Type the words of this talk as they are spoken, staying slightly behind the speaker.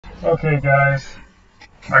Okay guys,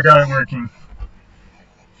 I got it working.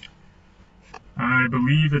 I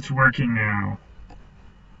believe it's working now.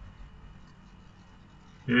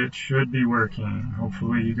 It should be working.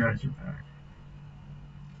 Hopefully you guys are back.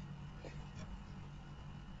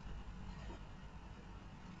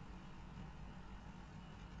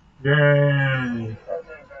 Yay!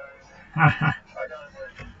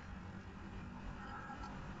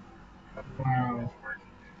 Wow.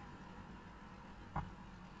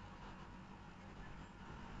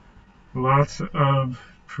 Lots of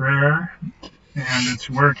prayer, and it's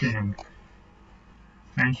working.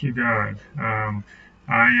 Thank you, God.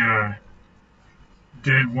 I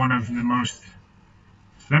did one of the most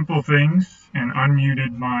simple things and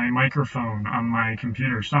unmuted my microphone on my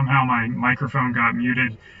computer. Somehow my microphone got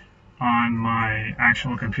muted on my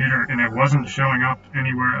actual computer and it wasn't showing up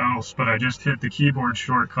anywhere else, but I just hit the keyboard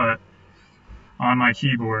shortcut on my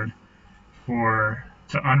keyboard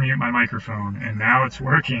to unmute my microphone, and now it's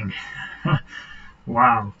working.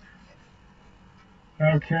 Wow.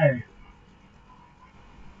 Okay.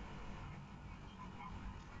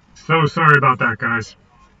 So sorry about that, guys.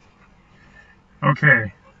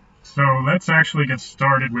 Okay, so let's actually get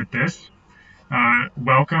started with this.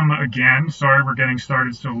 Welcome again. Sorry we're getting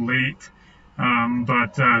started so late,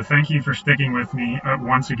 but thank you for sticking with me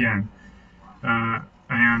once again.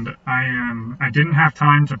 And I didn't have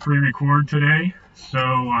time to pre-record today, so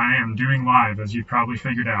I am doing live, as you probably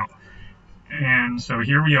figured out. And so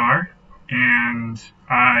here we are, and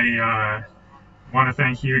I want to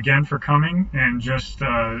thank you again for coming, and just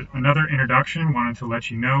another introduction. Wanted to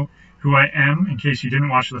let you know who I am in case you didn't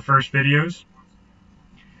watch the first videos.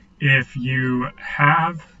 If you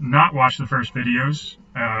have not watched the first videos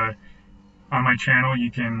on my channel,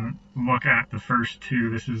 you can look at the first two.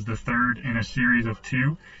 This is the third in a series of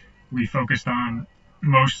two. We focused on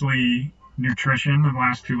mostly nutrition in the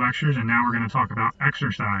last two lectures, and now we're going to talk about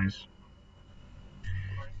exercise.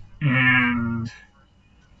 And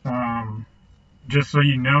just so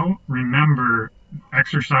you know, remember,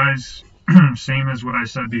 exercise, same as what I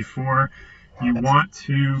said before, you want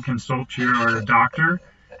to consult your doctor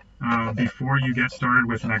before you get started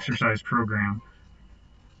with an exercise program.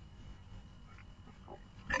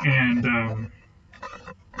 And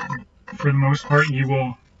for the most part,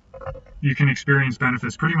 you can experience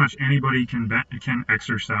benefits. Pretty much anybody can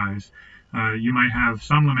exercise. You might have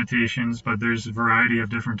some limitations, but there's a variety of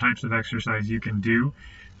different types of exercise you can do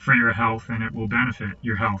for your health, and it will benefit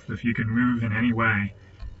your health. If you can move in any way,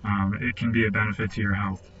 it can be a benefit to your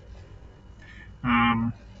health.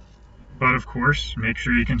 But of course, make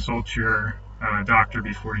sure you consult your doctor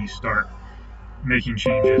before you start making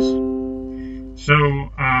changes. So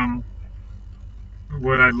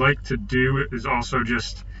what I'd like to do is also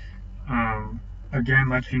just again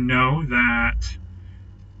let you know that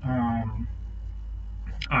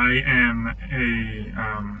I am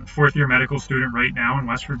a fourth-year medical student right now in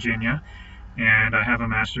West Virginia, and I have a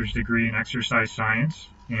master's degree in exercise science.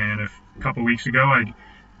 And a couple weeks ago, I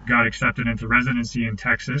got accepted into residency in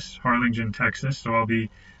Texas, Harlingen, Texas. So I'll be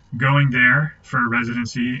going there for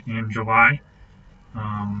residency in July.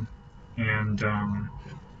 One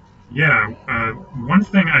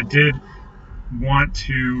thing I did want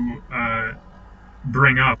to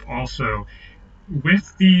bring up also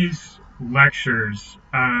with these lectures,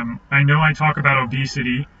 I know I talk about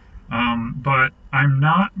obesity, but I'm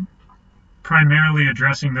not primarily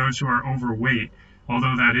addressing those who are overweight,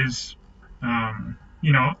 although that is,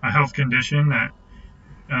 a health condition that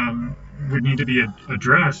would need to be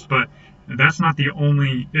addressed, but that's not the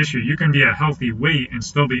only issue. You can be a healthy weight and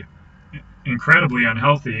still be incredibly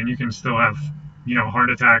unhealthy, and you can still have, heart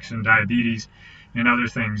attacks and diabetes and other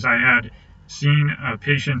things. I had seen a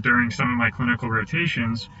patient during some of my clinical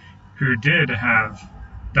rotations who did have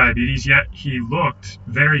diabetes, yet he looked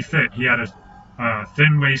very fit. He had a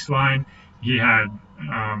thin waistline. He had,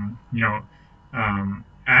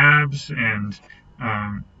 abs, and,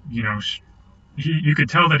 you could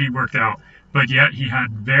tell that he worked out, but yet he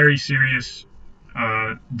had very serious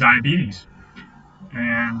diabetes.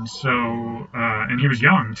 And so, and he was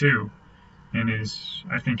young too, in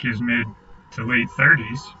I think his mid to late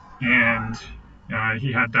 30s, and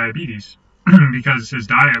he had diabetes because his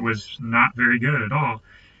diet was not very good at all.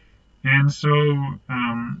 And so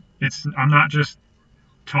I'm not just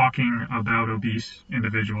talking about obese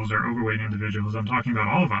individuals or overweight individuals. I'm talking about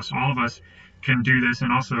all of us. All of us can do this,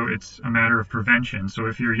 and also it's a matter of prevention. So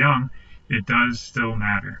if you're young, it does still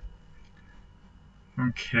matter.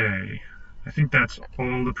 Okay, I think that's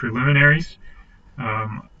all the preliminaries.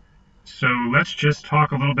 So let's just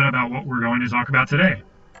talk a little bit about what we're going to talk about today.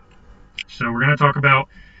 So we're going to talk about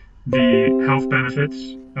the health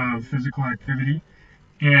benefits of physical activity.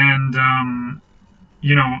 And,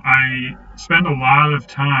 I spend a lot of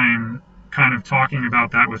time kind of talking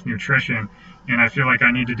about that with nutrition, and I feel like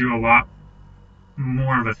I need to do a lot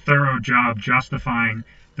more of a thorough job justifying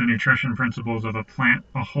the nutrition principles of a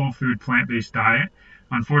whole food plant-based diet.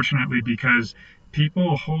 Unfortunately, because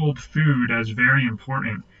people hold food as very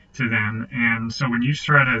important to them, and so when you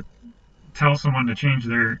try to tell someone to change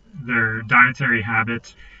their dietary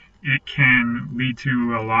habits, it can lead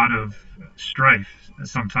to a lot of strife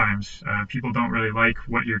sometimes. People don't really like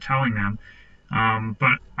what you're telling them.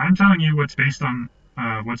 But I'm telling you what's based on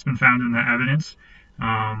what's been found in the evidence.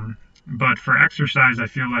 But for exercise, I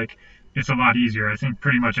feel like it's a lot easier. I think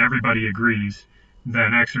pretty much everybody agrees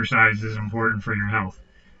that exercise is important for your health.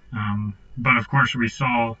 But of course, we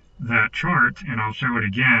saw that chart, and I'll show it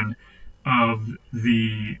again, of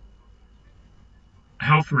the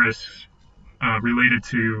health risks related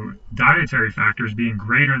to dietary factors being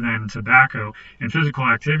greater than tobacco, and physical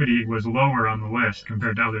activity was lower on the list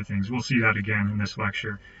compared to other things. We'll see that again in this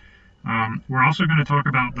lecture. We're also going to talk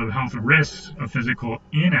about the health risks of physical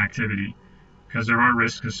inactivity, because there are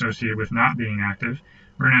risks associated with not being active.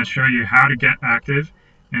 We're going to show you how to get active,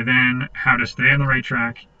 and then how to stay on the right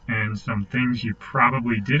track, and some things you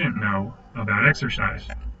probably didn't know about exercise.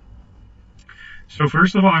 So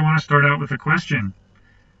first of all, I want to start out with a question.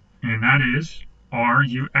 And that is, are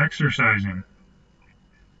you exercising?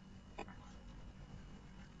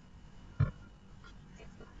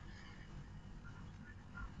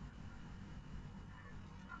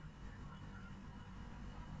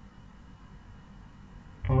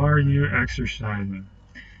 Are you exercising?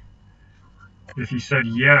 If you said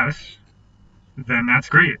yes, then that's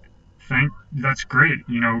great. That's great.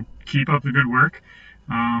 Keep up the good work.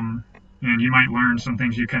 And you might learn some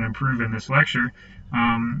things you can improve in this lecture.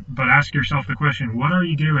 But ask yourself the question, what are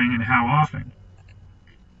you doing and how often?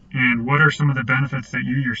 And what are some of the benefits that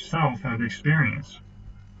you yourself have experienced?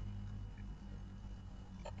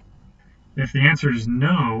 If the answer is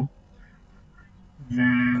no,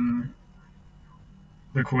 then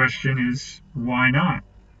the question is, why not?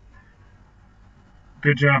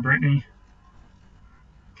 Good job, Brittany.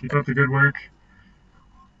 Keep up the good work.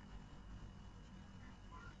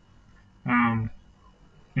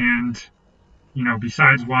 And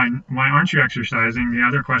besides why aren't you exercising, the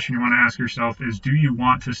other question you want to ask yourself is, do you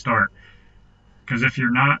want to start? Because if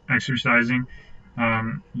you're not exercising,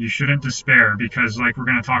 you shouldn't despair, because like we're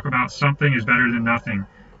going to talk about, something is better than nothing.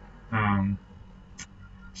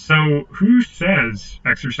 So who says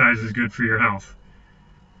exercise is good for your health?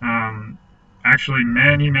 Actually,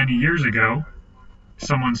 many years ago,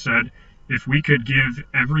 someone said, if we could give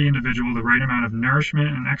every individual the right amount of nourishment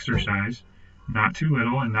and exercise, not too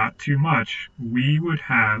little and not too much, we would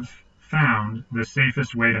have found the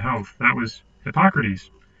safest way to health. That was Hippocrates.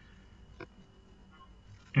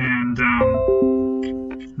 And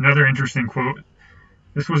another interesting quote,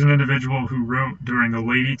 this was an individual who wrote during the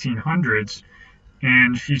late 1800s,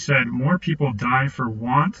 and she said, more people die for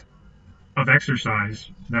want of exercise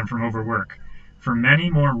than from overwork. For many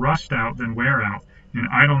more rust out than wear out. In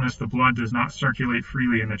idleness, the blood does not circulate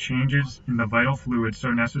freely, and the changes in the vital fluids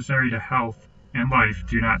so necessary to health and life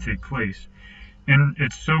do not take place. And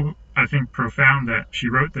it's so, I think, profound that she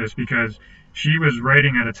wrote this, because she was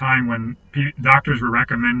writing at a time when doctors were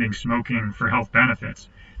recommending smoking for health benefits.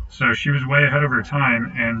 So she was way ahead of her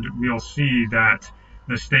time, and we'll see that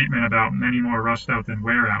the statement about many more rust out than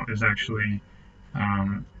wear out is actually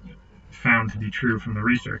found to be true from the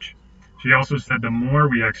research. She also said the more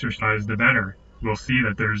we exercise, the better. We'll see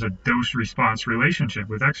that there's a dose-response relationship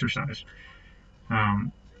with exercise.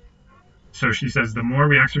 So she says the more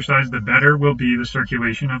we exercise, the better will be the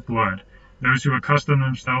circulation of blood. Those who accustom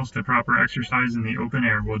themselves to proper exercise in the open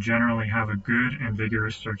air will generally have a good and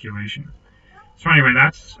vigorous circulation. So anyway,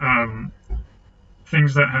 that's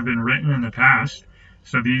things that have been written in the past.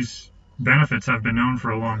 So these benefits have been known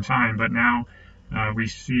for a long time, but now we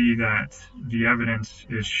see that the evidence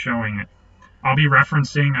is showing it. I'll be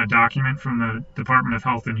referencing a document from the Department of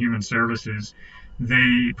Health and Human Services.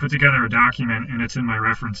 They put together a document, and it's in my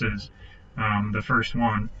references, the first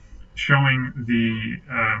one, showing the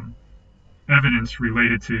evidence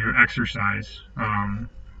related to exercise,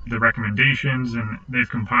 the recommendations, and they've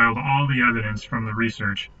compiled all the evidence from the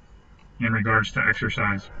research in regards to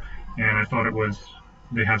exercise. And I thought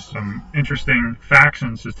they have some interesting facts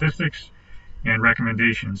and statistics and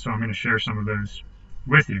recommendations, so I'm going to share some of those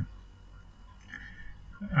with you.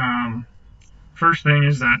 First thing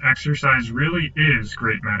is that exercise really is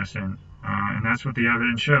great medicine, and that's what the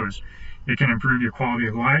evidence shows. It can improve your quality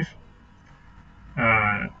of life.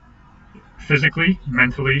 physically,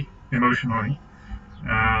 mentally, emotionally.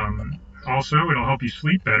 Also, it'll help you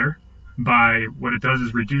sleep better by what it does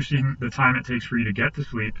is reducing the time it takes for you to get to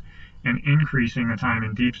sleep and increasing the time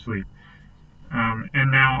in deep sleep.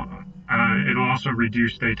 And now it'll also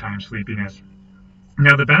reduce daytime sleepiness.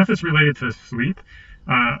 Now, the benefits related to sleep,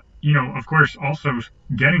 of course, also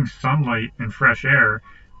getting sunlight and fresh air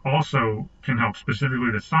also can help,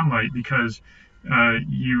 specifically the sunlight, because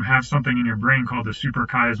you have something in your brain called the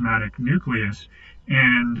suprachiasmatic nucleus,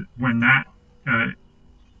 and when that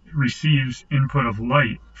receives input of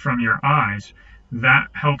light from your eyes, that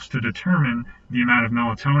helps to determine the amount of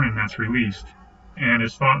melatonin that's released. And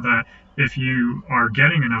it's thought that if you are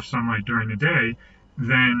getting enough sunlight during the day,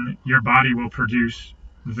 then your body will produce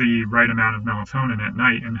the right amount of melatonin at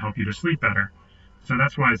night and help you to sleep better. So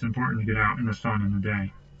that's why it's important to get out in the sun in the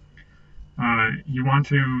day.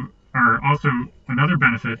 Or also another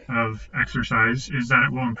benefit of exercise is that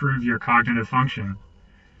it will improve your cognitive function,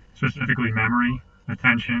 specifically memory,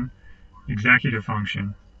 attention, executive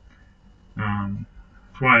function.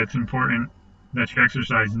 That's why it's important that you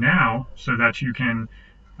exercise now so that you can,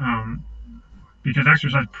 because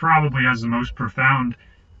exercise probably has the most profound,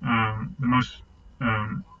 the most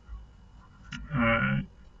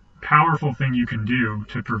powerful thing you can do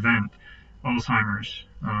to prevent Alzheimer's.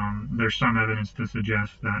 There's some evidence to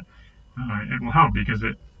suggest that it will help because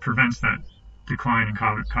it prevents that decline in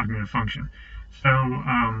cognitive function. So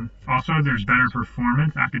also there's better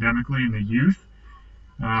performance academically in the youth,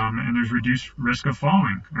 and there's reduced risk of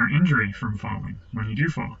falling or injury from falling when you do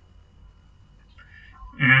fall.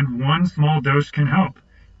 And one small dose can help.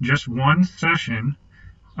 Just one session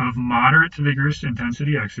of moderate to vigorous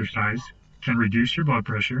intensity exercise can reduce your blood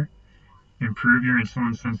pressure, improve your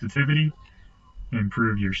insulin sensitivity,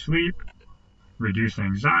 improve your sleep, reduce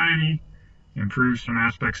anxiety, improve some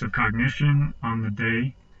aspects of cognition on the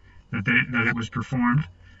day that it was performed.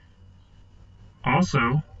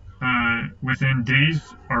 Also, within days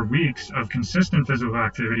or weeks of consistent physical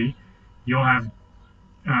activity, you'll have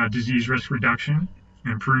disease risk reduction,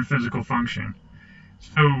 improved physical function.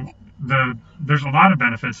 So there's a lot of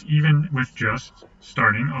benefits even with just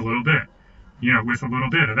starting a little bit, with a little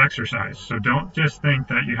bit of exercise. So don't just think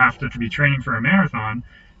that you have to be training for a marathon.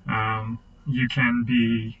 You can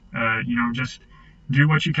be, just do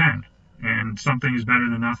what you can, and something is better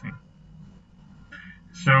than nothing.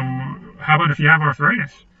 So how about if you have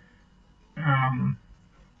arthritis?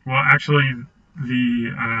 Well, actually,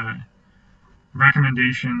 the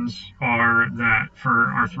recommendations are that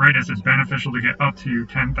for arthritis, it's beneficial to get up to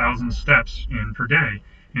 10,000 steps in per day,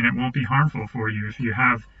 and it won't be harmful for you if you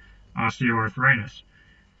have osteoarthritis.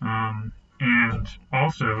 And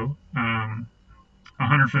also,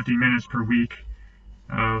 150 minutes per week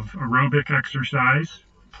of aerobic exercise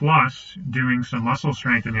plus doing some muscle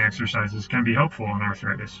strengthening exercises can be helpful in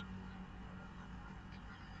arthritis.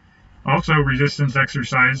 Also, resistance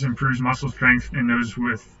exercise improves muscle strength in those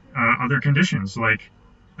with other conditions, like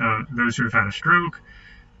those who have had a stroke,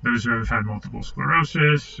 those who have had multiple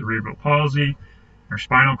sclerosis, cerebral palsy, or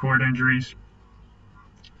spinal cord injuries.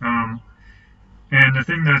 And the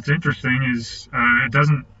thing that's interesting is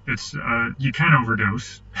you can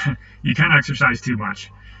overdose. You can exercise too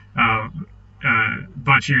much,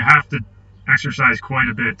 but you have to exercise quite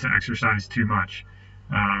a bit to exercise too much.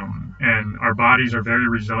 And our bodies are very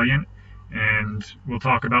resilient, and we'll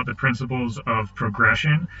talk about the principles of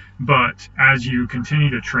progression, but as you continue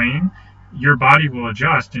to train, your body will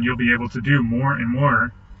adjust and you'll be able to do more and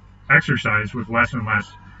more exercise with less and less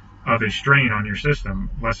of a strain on your system,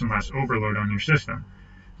 less and less overload on your system.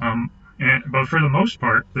 But for the most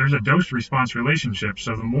part, there's a dose-response relationship,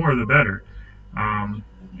 so the more the better.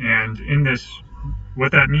 And in this,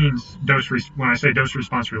 what that means, when I say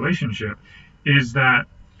dose-response relationship, is that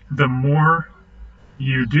the more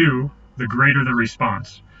you do, the greater the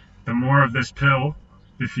response. The more of this pill,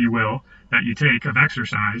 if you will, that you take of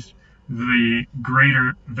exercise, the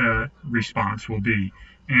greater the response will be.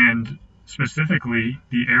 And specifically,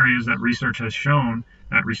 the areas that research has shown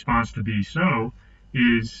that response to be so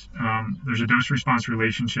is there's a dose-response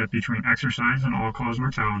relationship between exercise and all-cause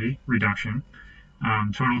mortality reduction,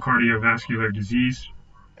 total cardiovascular disease,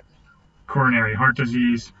 coronary heart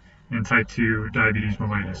disease, and type 2 diabetes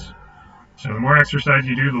mellitus. So the more exercise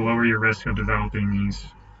you do, the lower your risk of developing these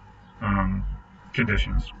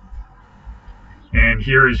conditions. And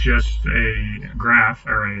here is just a graph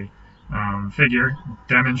or a figure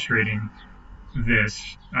demonstrating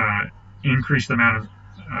this increased amount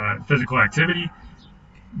of physical activity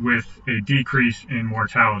with a decrease in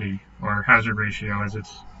mortality or hazard ratio as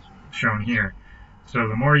it's shown here. So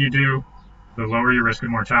the more you do, the lower your risk of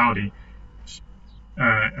mortality.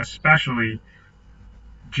 especially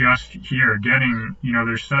just here, getting,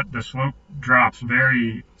 the slope drops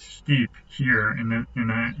very steep here in the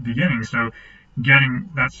beginning. So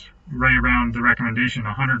that's right around the recommendation,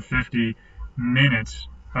 150 minutes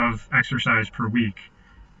of exercise per week.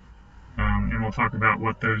 And we'll talk about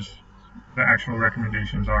what the actual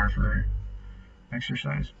recommendations are for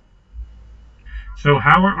exercise. So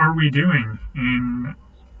how are we doing in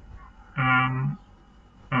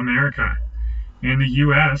America? In the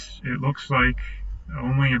U.S., it looks like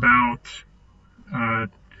only about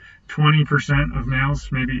 20% of males,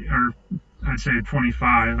 maybe, or I'd say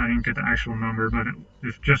 25. I didn't get the actual number, but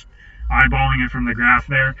if just eyeballing it from the graph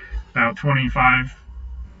there, about 25%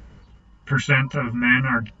 of men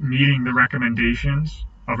are meeting the recommendations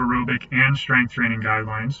of aerobic and strength training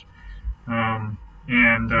guidelines.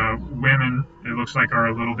 And women, it looks like, are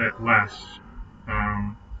a little bit less,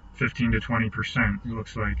 15 to 20%, it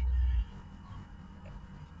looks like.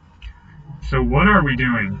 So what are we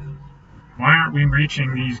doing? Why aren't we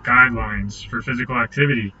reaching these guidelines for physical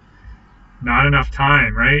activity? Not enough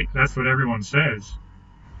time, right? That's what everyone says.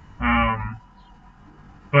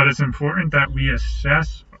 But it's important that we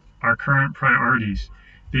assess our current priorities,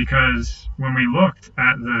 because when we looked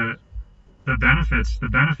at the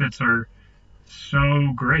benefits are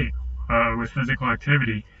so great with physical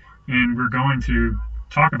activity, and we're going to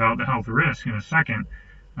talk about the health risk in a second.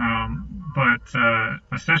 But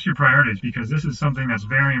assess your priorities, because this is something that's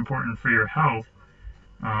very important for your health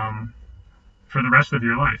for the rest of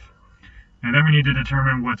your life. And then we need to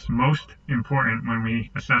determine what's most important when we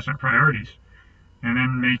assess our priorities, and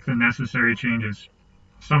then make the necessary changes.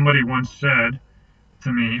 Somebody once said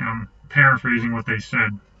to me, I'm paraphrasing what they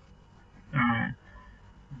said,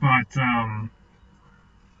 but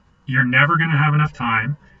you're never going to have enough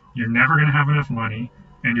time, you're never going to have enough money,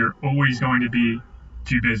 and you're always going to be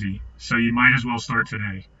too busy. So you might as well start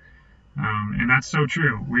today. And that's so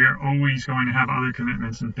true. We are always going to have other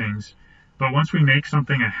commitments and things. But once we make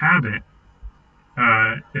something a habit,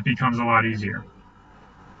 it becomes a lot easier.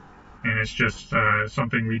 And it's just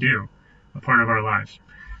something we do, a part of our lives.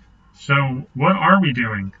 So what are we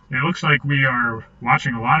doing? It looks like we are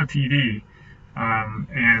watching a lot of TV.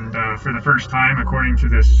 And for the first time, according to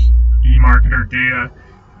this eMarketer data,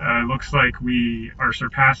 looks like we are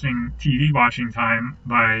surpassing TV watching time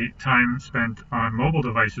by time spent on mobile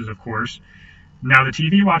devices, of course. Now, the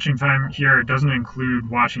TV watching time here doesn't include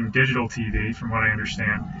watching digital TV, from what I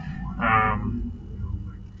understand.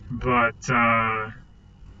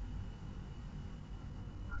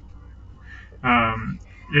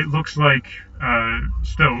 It looks like,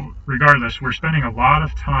 still, regardless, we're spending a lot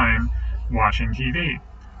of time watching TV.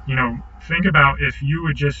 Think about if you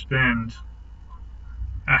would just spend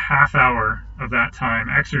a half hour of that time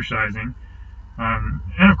exercising.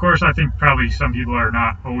 And of course, I think probably some people are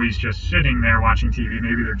not always just sitting there watching TV.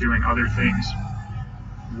 Maybe they're doing other things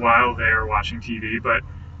while they're watching TV, but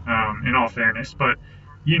in all fairness. But,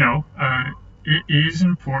 it is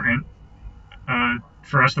important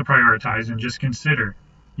for us to prioritize and just consider,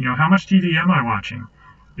 how much TV am I watching?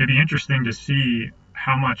 It'd be interesting to see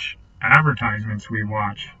how much advertisements we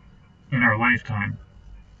watch in our lifetime.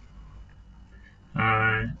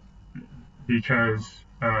 Because,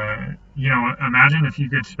 imagine if you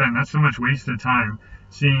could spend, that's so much wasted time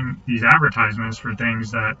seeing these advertisements for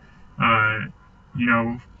things that,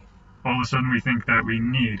 all of a sudden we think that we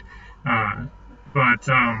need. But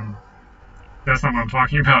that's not what I'm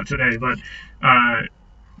talking about today. But,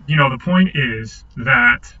 the point is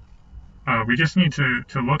that we just need to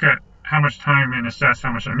look at how much time and assess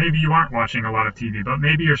how much time. Maybe you aren't watching a lot of TV, but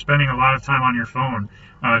maybe you're spending a lot of time on your phone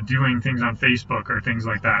doing things on Facebook or things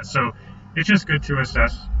like that. So it's just good to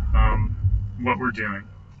assess what we're doing.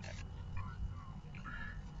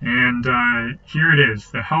 And here it is,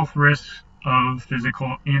 the health risks of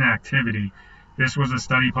physical inactivity. This was a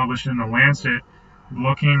study published in The Lancet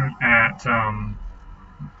looking at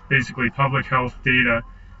basically public health data,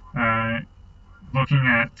 looking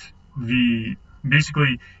at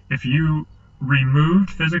basically if you removed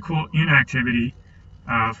physical inactivity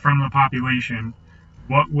from the population,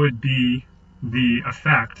 what would be the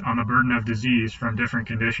effect on the burden of disease from different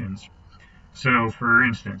conditions. So, for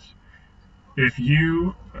instance,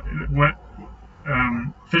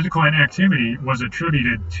 physical inactivity was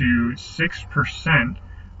attributed to 6%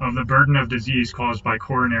 of the burden of disease caused by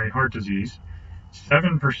coronary heart disease,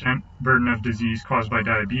 7% burden of disease caused by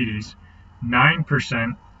diabetes,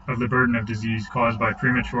 9% of the burden of disease caused by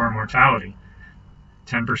premature mortality,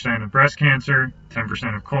 10% of breast cancer,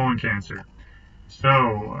 10% of colon cancer.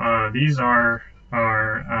 So these are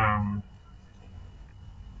wow,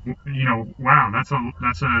 that's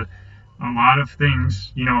a a lot of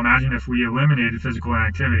things, imagine if we eliminated physical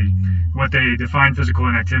inactivity. What they define physical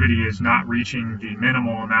inactivity is not reaching the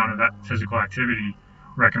minimal amount of that physical activity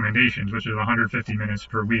recommendations, which is 150 minutes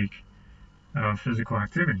per week of physical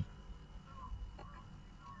activity.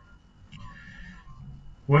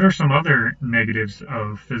 What are some other negatives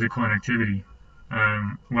of physical inactivity?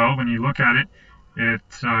 Well, when you look at it,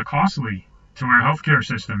 it's costly to our healthcare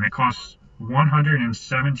system. It costs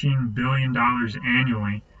 $117 billion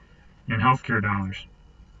annually in healthcare dollars.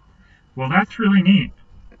 Well, that's really neat,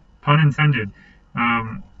 pun intended.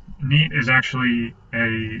 NEAT is actually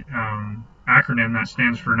a acronym that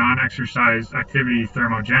stands for non-exercise activity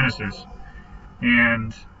thermogenesis,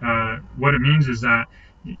 and what it means is that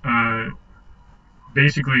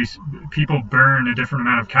basically people burn a different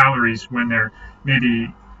amount of calories when they're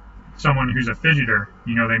maybe someone who's a fidgeter.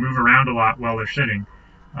 They move around a lot while they're sitting,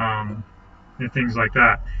 and things like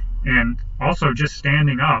that. And also, just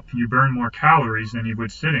standing up, you burn more calories than you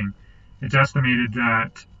would sitting. It's estimated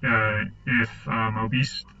that if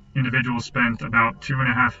obese individuals spent about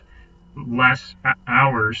 2.5 less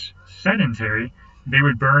hours sedentary, they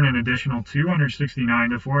would burn an additional 269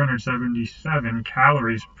 to 477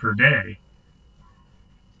 calories per day.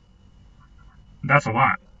 That's a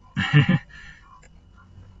lot.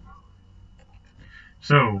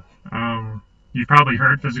 So, you've probably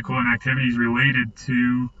heard physical inactivity is related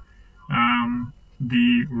to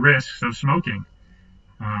the risks of smoking.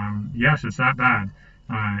 Yes, it's that bad.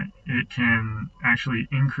 It can actually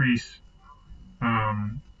increase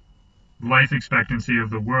life expectancy of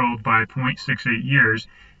the world by 0.68 years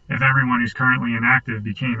if everyone who's currently inactive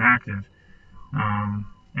became active.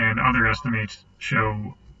 And other estimates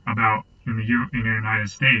show about in the United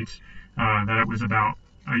States that it was about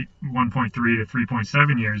 1.3 to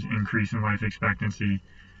 3.7 years increase in life expectancy,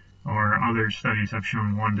 or other studies have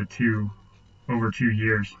shown 1 to 2 over 2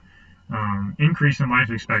 years increase in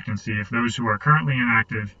life expectancy if those who are currently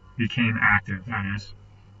inactive became active, that is.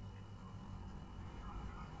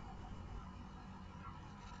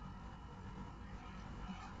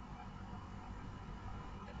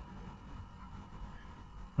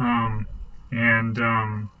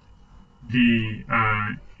 The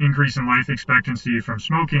increase in life expectancy from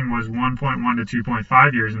smoking was 1.1 to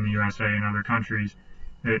 2.5 years in the USA. In other countries,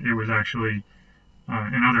 it was actually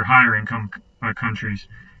in other higher income countries.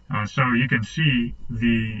 So you can see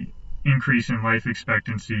the increase in life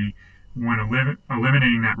expectancy when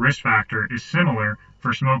eliminating that risk factor is similar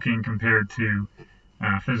for smoking compared to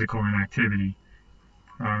physical inactivity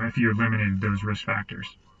if you eliminated those risk factors.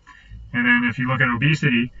 And then if you look at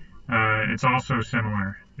obesity, it's also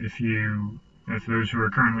similar. If those who are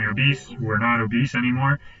currently obese were not obese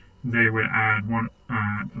anymore, they would add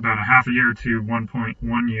about a half a year to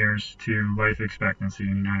 1.1 years to life expectancy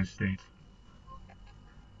in the United States.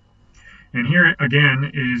 And here again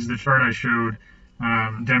is the chart I showed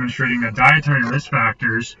demonstrating that dietary risk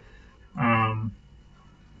factors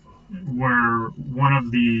were one of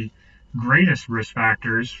the greatest risk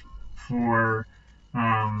factors for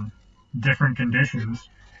different conditions,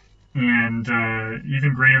 and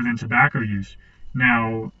even greater than tobacco use.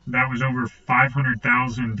 Now, that was over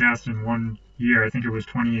 500,000 deaths in 1 year. I think it was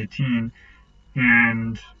 2018.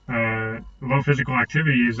 And low physical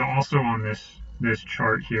activity is also on this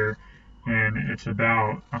chart here, and it's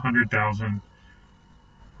about 100,000.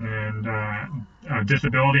 And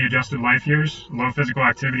disability-adjusted life years, low physical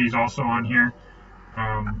activity is also on here.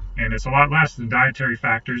 And it's a lot less than dietary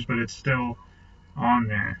factors, but it's still on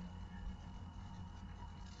there.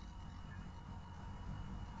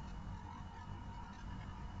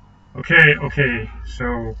 Okay,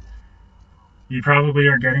 so you probably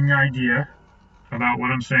are getting the idea about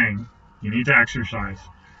what I'm saying. You need to exercise.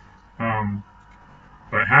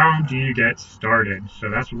 But how do you get started? So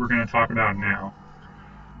that's what we're going to talk about now.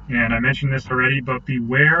 And I mentioned this already, but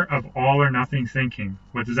beware of all or nothing thinking.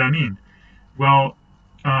 What does that mean? Well,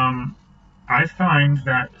 I find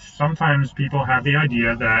that sometimes people have the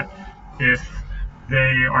idea that if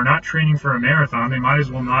they are not training for a marathon, they might as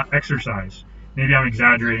well not exercise. Maybe I'm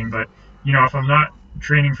exaggerating, but if I'm not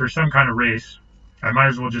training for some kind of race, I might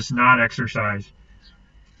as well just not exercise.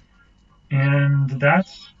 And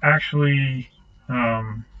that's actually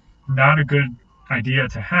not a good idea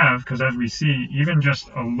to have, because as we see, even just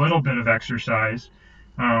a little bit of exercise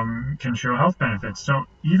can show health benefits. So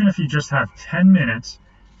even if you just have 10 minutes,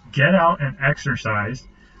 get out and exercise,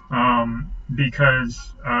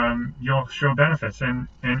 because you'll show benefits, and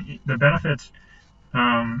the benefits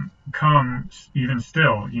come even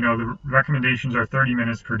still. The recommendations are 30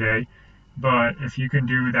 minutes per day, but if you can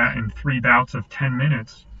do that in 3 bouts of 10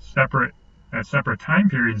 minutes at separate time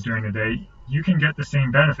periods during the day, you can get the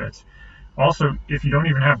same benefits. Also, if you don't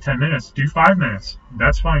even have 10 minutes, do 5 minutes.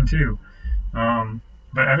 That's fine too.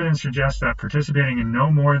 But evidence suggests that participating in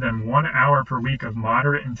no more than 1 hour per week of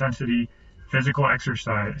moderate intensity physical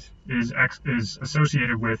exercise is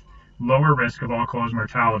associated with lower risk of all-cause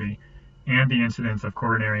mortality and the incidence of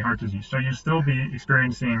coronary heart disease. So you'll still be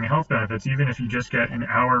experiencing health benefits even if you just get an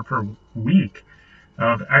hour per week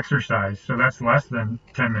of exercise. So that's less than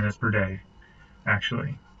 10 minutes per day,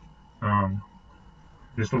 actually.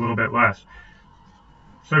 Just a little bit less.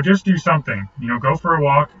 So just do something. Go for a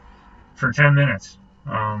walk for 10 minutes.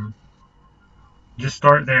 Just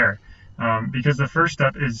start there. Because the first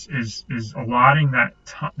step is allotting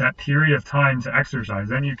that period of time to exercise.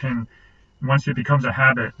 Then you can, once it becomes a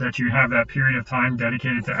habit that you have that period of time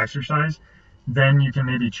dedicated to exercise, then you can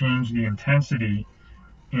maybe change the intensity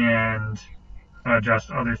and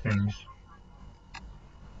adjust other things.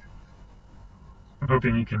 I'm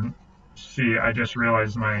hoping you can see. I just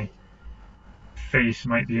realized my face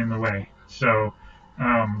might be in the way. So,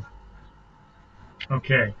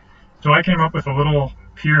 okay. So I came up with a little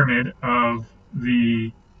pyramid of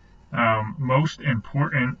the most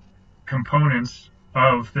important components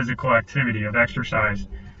of physical activity, of exercise,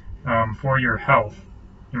 for your health,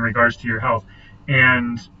 in regards to your health.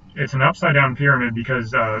 And it's an upside down pyramid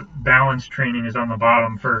because balance training is on the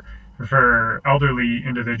bottom. For elderly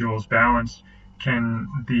individuals, balance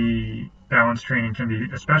training can be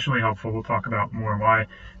especially helpful. We'll talk about more why.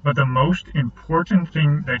 But the most important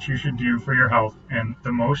thing that you should do for your health, and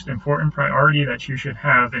the most important priority that you should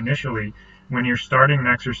have initially when you're starting an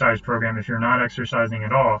exercise program, if you're not exercising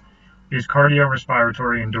at all, is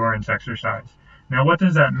cardiorespiratory endurance exercise. Now, what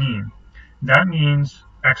does that mean? That means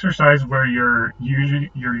exercise where you're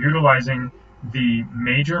utilizing the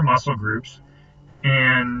major muscle groups,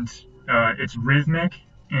 and it's rhythmic,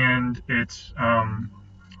 and it's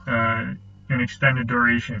an extended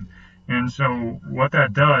duration. And so what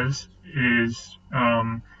that does is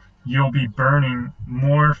you'll be burning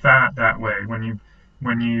more fat that way when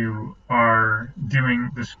you are doing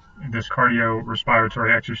this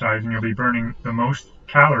cardiorespiratory exercise, and you'll be burning the most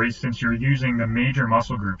calories since you're using the major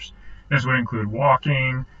muscle groups. This would include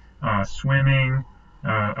walking, swimming,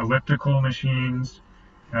 elliptical machines,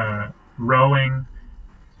 rowing,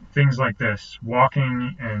 things like this.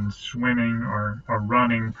 Walking and swimming or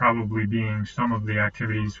running probably being some of the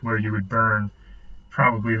activities where you would burn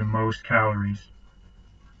probably the most calories.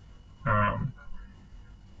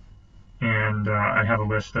 And I have a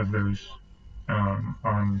list of those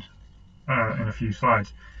in a few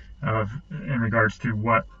slides in regards to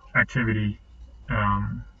what activity,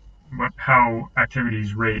 how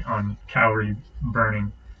activities rate on calorie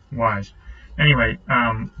burning wise. Anyway,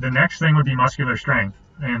 the next thing would be muscular strength.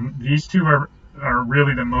 And these two are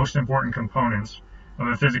really the most important components of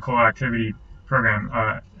a physical activity program.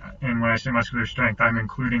 And when I say muscular strength, I'm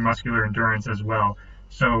including muscular endurance as well.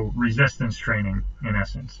 So resistance training, in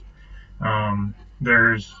essence.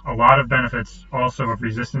 There's a lot of benefits also of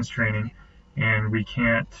resistance training, and we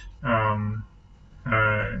can't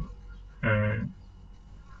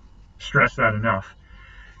stress that enough.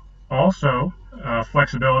 Also,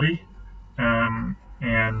 flexibility, and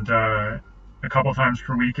a couple times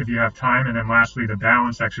per week if you have time. And then lastly, the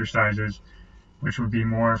balance exercises, which would be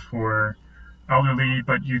more for elderly,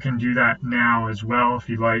 but you can do that now as well if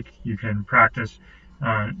you like. You can practice.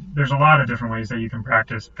 There's a lot of different ways that you can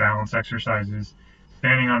practice balance exercises.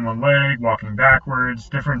 Standing on one leg, walking backwards,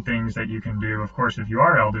 different things that you can do. Of course, if you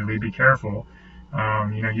are elderly, be careful.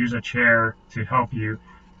 Use a chair to help you.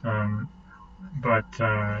 But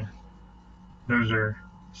those are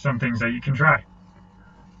some things that you can try.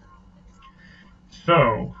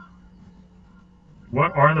 So,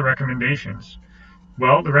 what are the recommendations?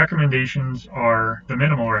 Well, the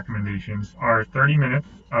minimal recommendations are 30 minutes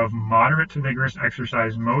of moderate to vigorous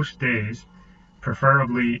exercise most days,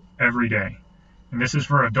 preferably every day. And this is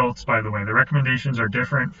for adults, by the way. The recommendations are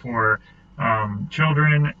different for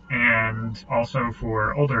children and also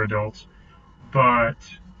for older adults. But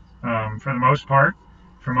for the most part,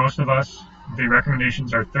 for most of us, the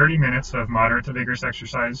recommendations are 30 minutes of moderate to vigorous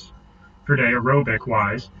exercise per day,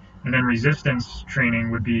 aerobic-wise. And then resistance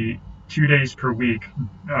training would be 2 days per week,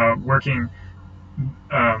 working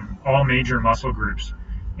all major muscle groups.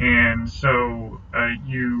 And so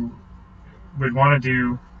you would want to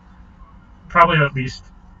do probably at least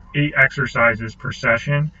 8 exercises per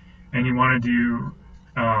session, and you want to do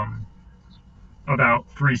about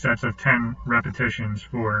 3 sets of 10 repetitions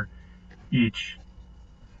for each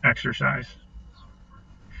exercise.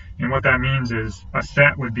 And what that means is a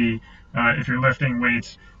set would be, if you're lifting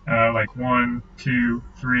weights like 1, 2,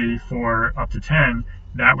 3, 4, up to 10,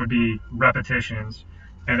 that would be repetitions.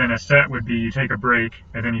 And then a set would be you take a break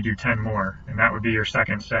and then you do 10 more, and that would be your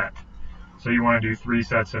second set. So you want to do 3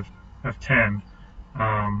 sets of 10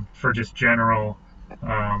 for just general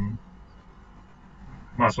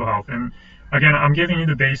muscle health. And again, I'm giving you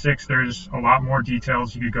the basics. There's a lot more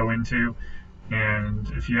details you could go into, and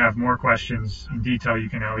if you have more questions in detail, you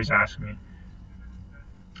can always ask me.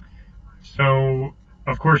 So,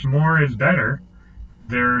 of course, more is better.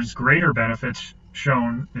 There's greater benefits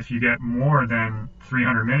shown if you get more than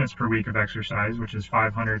 300 minutes per week of exercise, which is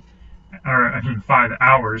 5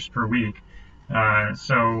 hours per week.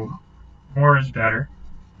 So more is better.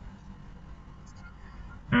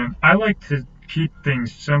 I like to keep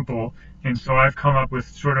things simple, and so I've come up with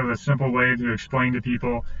sort of a simple way to explain to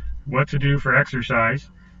people what to do for exercise,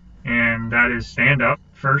 and that is stand up.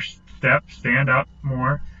 First step, stand up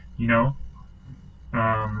more, you know,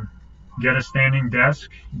 get a standing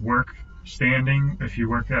desk, work standing if you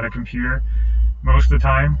work at a computer. Most of the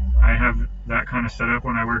time, I have that kind of set up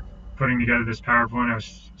when I work putting together this PowerPoint. I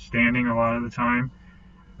was standing a lot of the time,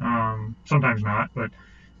 sometimes not, but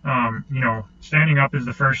standing up is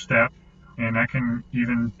the first step, and that can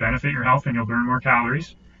even benefit your health, and you'll burn more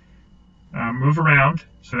calories. Move around,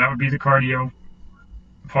 so that would be the cardio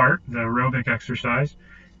part, the aerobic exercise.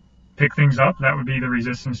 Pick things up, that would be the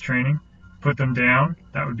resistance training. Put them down,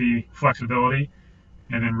 that would be flexibility.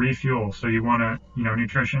 And then refuel. So you want to,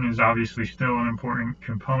 nutrition is obviously still an important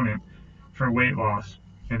component for weight loss.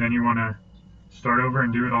 And then you want to start over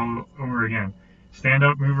and do it all over again. Stand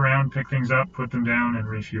up, move around, pick things up, put them down, and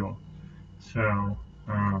refuel. So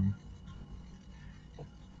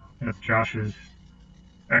that's Josh's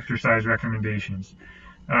exercise recommendations.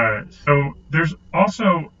 So there's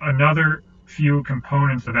also another few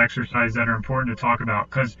components of exercise that are important to talk about,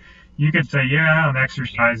 because you could say, yeah, I'm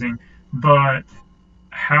exercising, but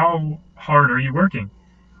how hard are you working?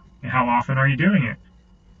 And how often are you doing it?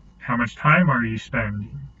 How much time are you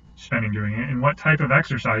spending doing it? And what type of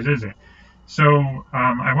exercise is it? So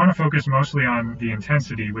I want to focus mostly on the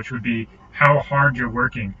intensity, which would be how hard you're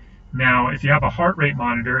working. Now, if you have a heart rate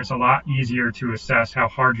monitor, it's a lot easier to assess how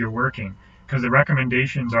hard you're working, because the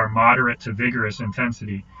recommendations are moderate to vigorous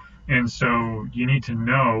intensity. And so you need to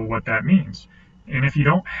know what that means. And if you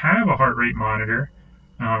don't have a heart rate monitor,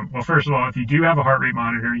 well, first of all, if you do have a heart rate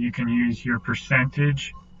monitor, you can use your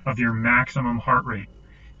percentage of your maximum heart rate.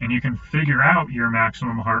 And you can figure out your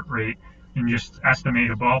maximum heart rate and just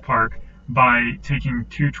estimate a ballpark by taking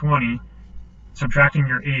 220, subtracting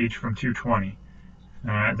your age from 220.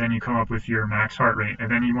 Then you come up with your max heart rate.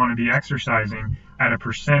 And then you want to be exercising at a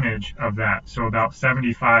percentage of that. So about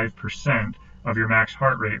 75% of your max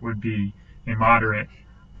heart rate would be a moderate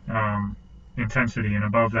intensity, and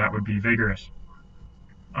above that would be vigorous.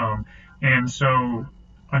 And so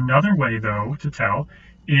another way, though, to tell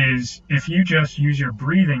is if you just use your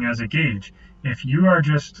breathing as a gauge. If you are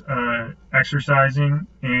just exercising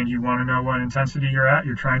and you want to know what intensity you're at,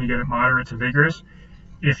 you're trying to get it moderate to vigorous,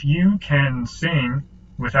 if you can sing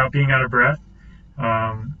without being out of breath,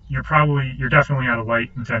 you're definitely at a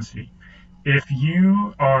light intensity. If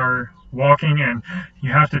you are walking and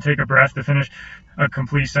you have to take a breath to finish a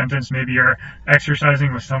complete sentence, maybe you're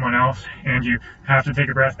exercising with someone else and you have to take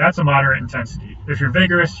a breath, that's a moderate intensity. If you're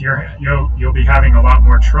vigorous, you'll be having a lot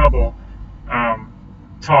more trouble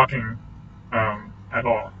talking at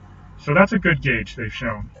all. So that's a good gauge they've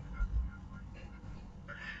shown.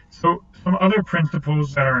 So some other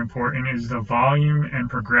principles that are important is the volume and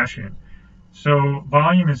progression. So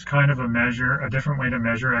volume is kind of a different way to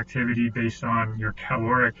measure activity based on your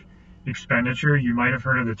caloric expenditure. You might have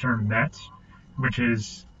heard of the term METs, which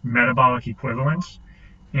is metabolic equivalence.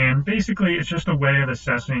 And basically it's just a way of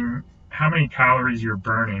assessing how many calories you're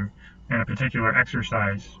burning in a particular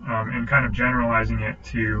exercise, and kind of generalizing it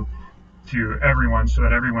to everyone so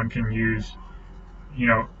that everyone can use,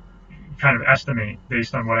 kind of estimate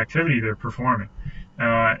based on what activity they're performing.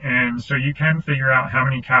 And so you can figure out how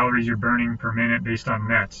many calories you're burning per minute based on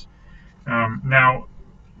METs. Now,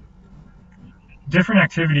 different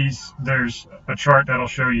activities, there's a chart that'll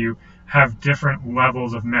show you, have different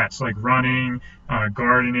levels of METs, like running,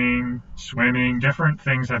 gardening, swimming. Different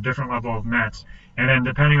things have different level of METs. And then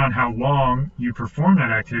depending on how long you perform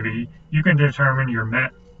that activity, you can determine your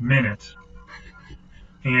MET minutes.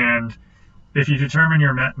 And if you determine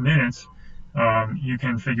your MET minutes, you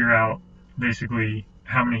can figure out basically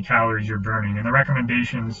how many calories you're burning. And the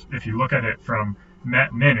recommendations, if you look at it from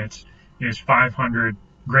MET minutes, is 500,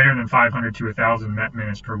 greater than 500 to 1,000 MET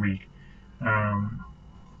minutes per week.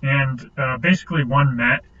 Basically 1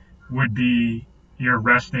 MET would be your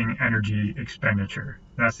resting energy expenditure.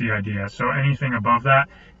 That's the idea. So anything above that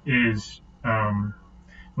is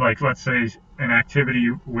Like, let's say an activity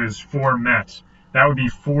was 4 METs. That would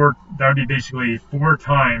be basically 4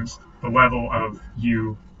 times the level of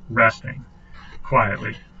you resting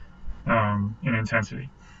quietly in intensity.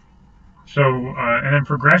 So, and then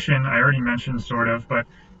progression, I already mentioned sort of, but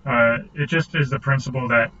it just is the principle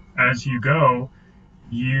that as you go,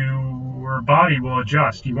 your body will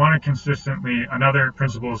adjust. You want to consistently, another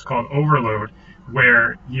principle is called overload,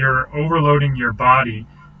 where you're overloading your body,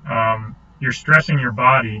 you're stressing your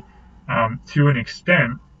body to an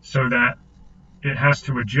extent so that it has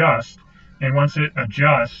to adjust. And once it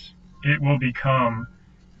adjusts, it will become,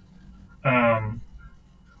 um,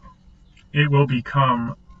 it will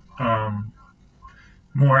become um,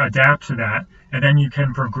 more adapt to that, and then you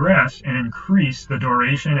can progress and increase the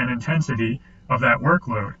duration and intensity of that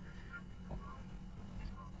workload.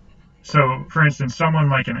 So, for instance, someone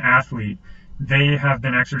like an athlete, they have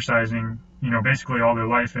been exercising, basically all their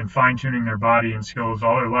life and fine-tuning their body and skills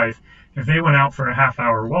all their life. If they went out for a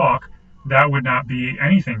half-hour walk, that would not be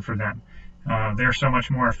anything for them. They're so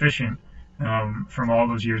much more efficient from all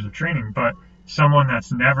those years of training. But someone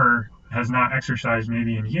that's has not exercised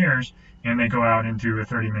maybe in years, and they go out and do a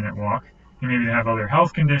 30-minute walk, and maybe they have other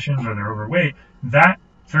health conditions or they're overweight, that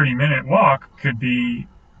 30-minute walk could be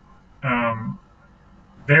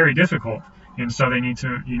very difficult, and so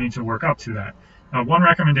you need to work up to that. One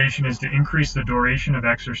recommendation is to increase the duration of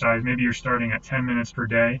exercise. Maybe you're starting at 10 minutes per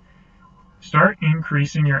day. Start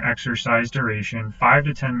increasing your exercise duration 5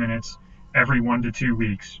 to 10 minutes every 1 to 2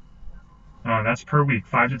 weeks. That's per week,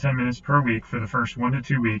 5 to 10 minutes per week for the first 1 to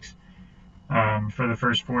 2 weeks, for the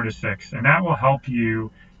first 4 to 6. And that will help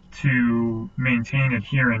you to maintain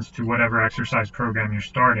adherence to whatever exercise program you're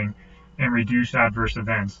starting and reduce adverse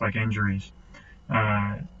events like injuries.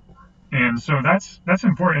 And so that's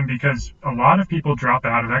important because a lot of people drop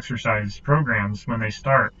out of exercise programs when they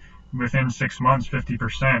start. Within 6 months,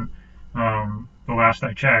 50%, the last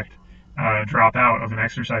I checked, drop out of an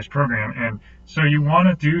exercise program. And so you want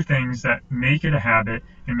to do things that make it a habit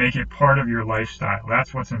and make it part of your lifestyle.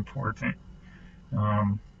 That's what's important.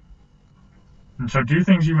 And so do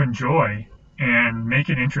things you enjoy and make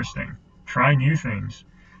it interesting. Try new things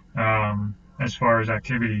as far as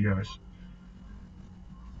activity goes.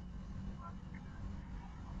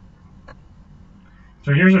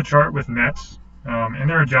 So here's a chart with METs, and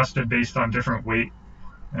they're adjusted based on different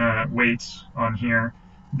weights on here.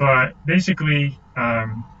 But basically,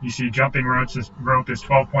 you see jumping rope is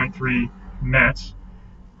 12.3 METs.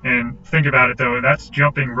 And think about it though, that's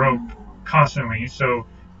jumping rope constantly. So,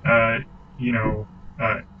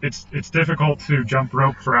 it's difficult to jump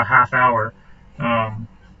rope for a half hour.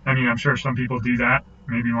 I'm sure some people do that,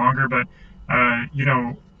 maybe longer, but,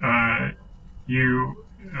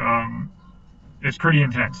 it's pretty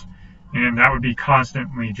intense, and that would be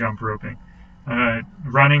constantly jump roping.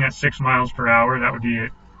 Running at 6 miles per hour, that would be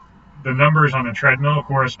it. The numbers on the treadmill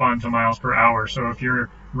correspond to miles per hour. So if you're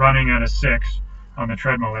running at a 6 on the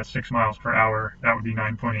treadmill, that's 6 miles per hour. That would be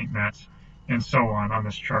 9.8 METs, and so on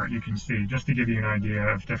this chart. You can see, just to give you an idea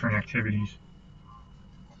of different activities.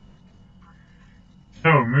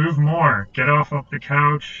 So move more. Get up off the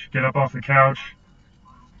couch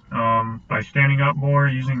by standing up more,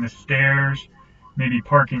 using the stairs, maybe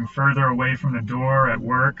parking further away from the door at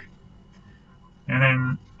work. And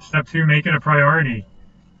then step 2, make it a priority.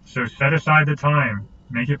 So set aside the time,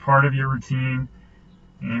 make it part of your routine,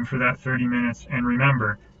 aim for that 30 minutes, and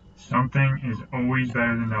remember, something is always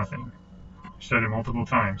better than nothing. I've said it multiple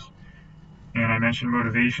times. And I mentioned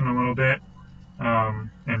motivation a little bit, and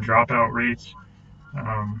dropout rates.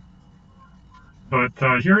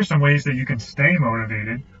 But here are some ways that you can stay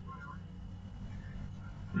motivated.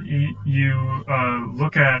 You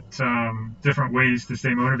look at different ways to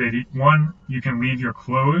stay motivated. One, you can leave your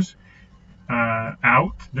clothes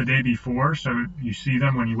out the day before, so you see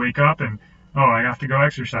them when you wake up and, I have to go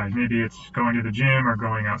exercise. Maybe it's going to the gym or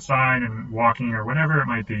going outside and walking or whatever it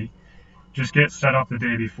might be. Just get set up the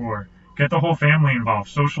day before. Get the whole family involved.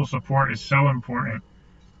 Social support is so important.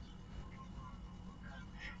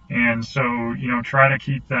 And so, try to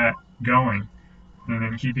keep that going and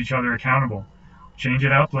then keep each other accountable. Change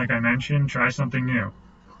it up, like I mentioned, try something new.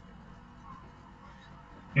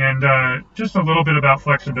 And just a little bit about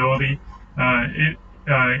flexibility. It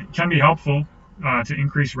can be helpful to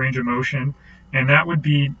increase range of motion, and that would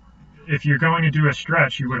be, if you're going to do a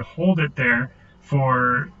stretch, you would hold it there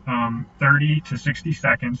for 30 to 60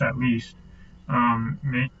 seconds at least. When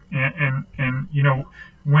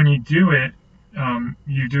you do it,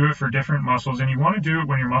 you do it for different muscles, and you want to do it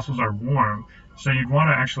when your muscles are warm. So you'd want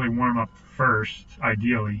to actually warm up first,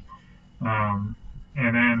 ideally, and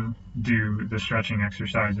then do the stretching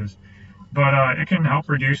exercises. but it can help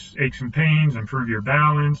reduce aches and pains, improve your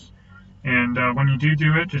balance, and when you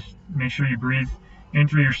do it, just make sure you breathe in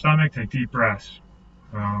through your stomach, take deep breaths.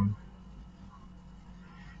 Um,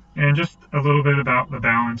 and just a little bit about the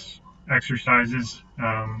balance exercises.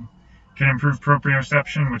 Can improve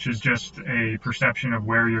proprioception, which is just a perception of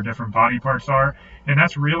where your different body parts are, and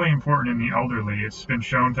that's really important in the elderly. It's been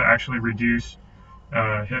shown to actually reduce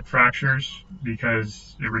hip fractures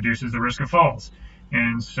because it reduces the risk of falls.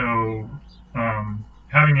 And so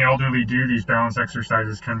having the elderly do these balance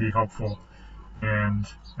exercises can be helpful. And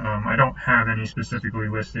I don't have any specifically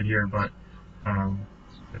listed here, but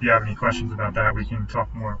if you have any questions about that, we can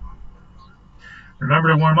talk more. Remember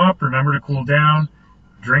to warm up, remember to cool down,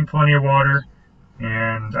 drink plenty of water,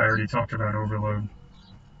 and I already talked about overload.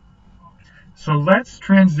 So let's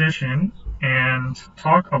transition and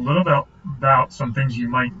talk a little bit about some things you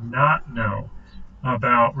might not know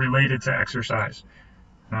about related to exercise.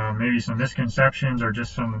 Maybe some misconceptions or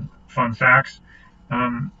just some fun facts.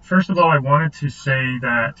 First of all, I wanted to say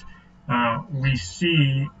that we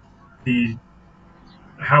see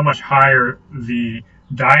how much higher the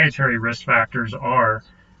dietary risk factors are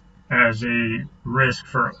as a risk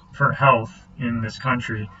for health in this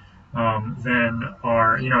country than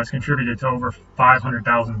are, it's contributed to over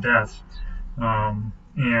 500,000 deaths. And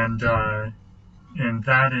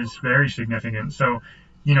that is very significant. So,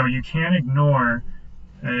 you can't ignore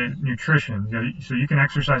nutrition. So you can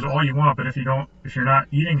exercise all you want, but if you're not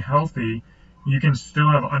eating healthy, you can still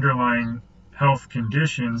have underlying health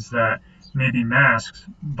conditions that may be masked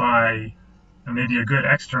by maybe a good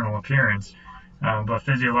external appearance, but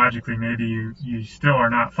physiologically maybe you still are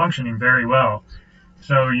not functioning very well.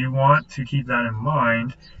 So you want to keep that in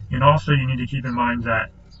mind, and also you need to keep in mind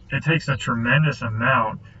that it takes a tremendous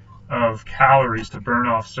amount of calories to burn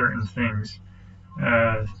off certain things,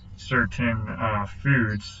 certain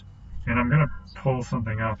foods. And I'm going to pull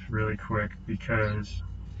something up really quick because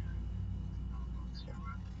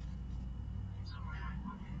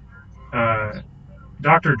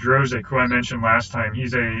Dr. Drozik, who I mentioned last time,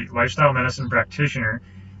 he's a lifestyle medicine practitioner.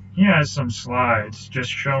 He has some slides just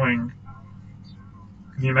showing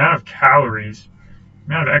the amount of calories,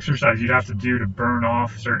 the amount of exercise you'd have to do to burn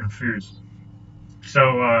off certain foods.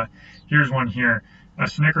 So here's one here. A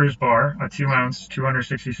Snickers bar, a 2-ounce,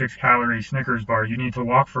 266 calorie Snickers bar, you need to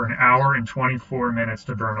walk for an hour and 24 minutes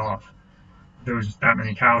to burn off that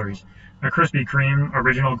many calories. A Krispy Kreme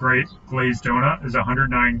original glazed donut is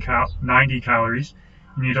 190 calories.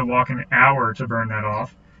 You need to walk an hour to burn that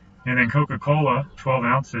off. And then Coca-Cola, 12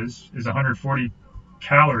 ounces, is 140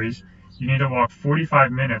 calories. You need to walk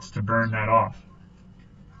 45 minutes to burn that off.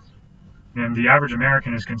 And the average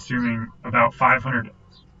American is consuming about 500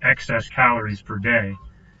 excess calories per day.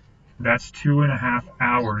 That's 2.5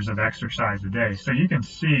 hours of exercise a day. So you can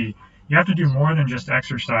see you have to do more than just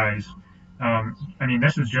exercise.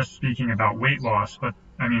 This is just speaking about weight loss, but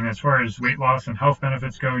as far as weight loss and health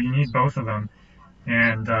benefits go, you need both of them,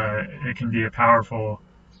 and it can be a powerful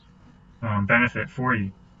benefit for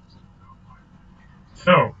you.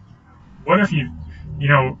 So, what if you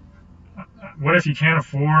can't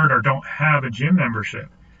afford or don't have a gym membership?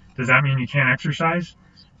 Does that mean you can't exercise?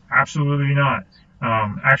 Absolutely not.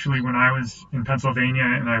 Actually, when I was in Pennsylvania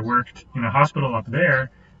and I worked in a hospital up there,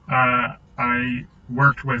 I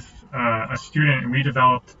worked with a student, and we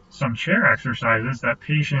developed some chair exercises that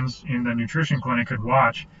patients in the nutrition clinic could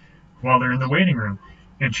watch while they're in the waiting room.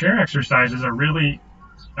 And chair exercises are really,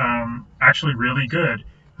 actually really good.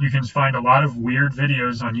 You can find a lot of weird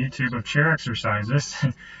videos on YouTube of chair exercises,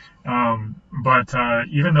 but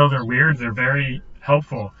even though they're weird, they're very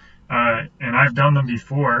helpful. And I've done them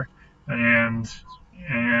before, and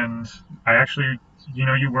I actually,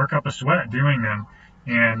 you work up a sweat doing them.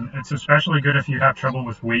 And it's especially good if you have trouble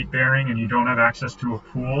with weight bearing and you don't have access to a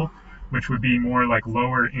pool, which would be more like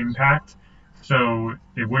lower impact, so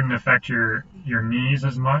it wouldn't affect your knees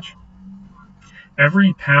as much.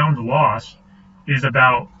 Every pound lost is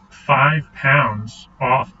about 5 pounds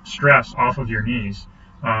stress off of your knees.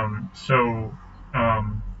 That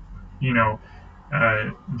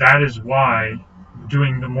is why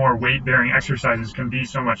doing the more weight bearing exercises can be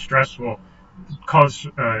so much stressful,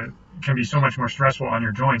 can be so much more stressful on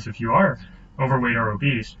your joints if you are overweight or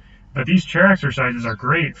obese. But these chair exercises are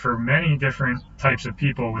great for many different types of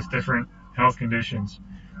people with different health conditions.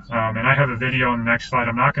 And I have a video on the next slide.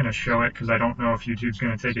 I'm not going to show it because I don't know if YouTube's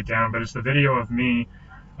going to take it down, but it's the video of me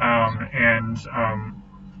and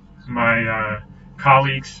my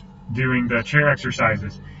colleagues doing the chair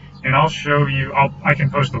exercises. And I'll show you, I can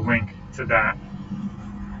post a link to that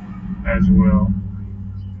as well.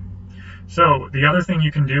 So the other thing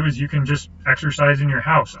you can do is you can just exercise in your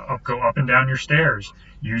house, go up and down your stairs,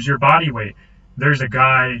 use your body weight. There's a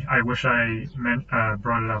guy, I wish I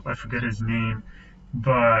brought it up, I forget his name,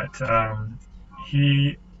 but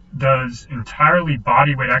he does entirely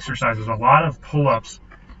body weight exercises, a lot of pull-ups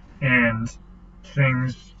and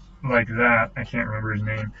things like that. I can't remember his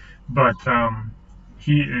name, but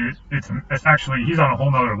it's actually, he's on a whole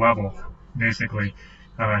nother level, basically.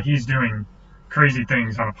 He's doing crazy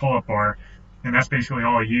things on a pull-up bar, and that's basically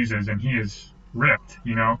all he uses, and he is ripped,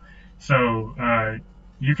 you know. So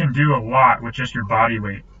you can do a lot with just your body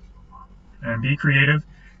weight, and be creative,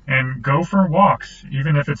 and go for walks.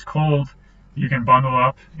 Even if it's cold, you can bundle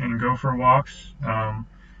up and go for walks. And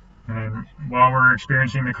while we're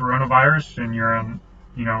experiencing the coronavirus and you're on,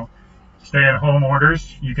 you know, stay-at-home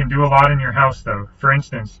orders, you can do a lot in your house, though. For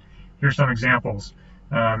instance, here's some examples.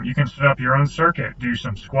 You can set up your own circuit, do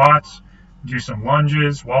some squats, do some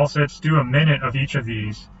lunges, wall sits, do a minute of each of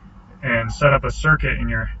these, and set up a circuit in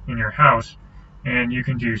your house. And you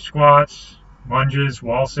can do squats, lunges,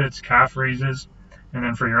 wall sits, calf raises, and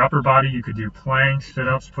then for your upper body, you could do planks,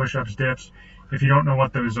 sit-ups, push-ups, dips. If you don't know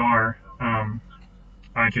what those are,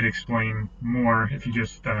 I could explain more. If you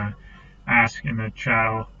just ask in the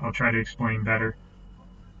chat, I'll try to explain better.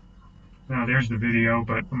 Now there's the video,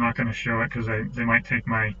 but I'm not going to show it because they might take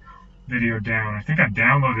my video down. I think I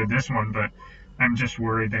downloaded this one, but I'm just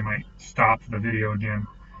worried they might stop the video again.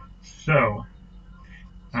 So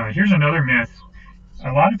here's another myth.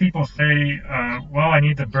 A lot of people say, well, I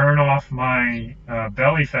need to burn off my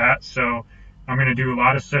belly fat, so I'm going to do a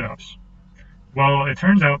lot of sit-ups. Well, it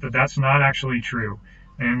turns out that that's not actually true.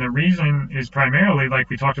 And the reason is primarily, like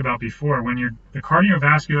we talked about before, when the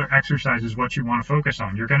cardiovascular exercise is what you want to focus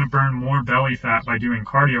on. You're going to burn more belly fat by doing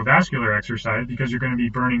cardiovascular exercise because you're going to be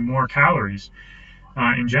burning more calories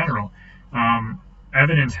in general.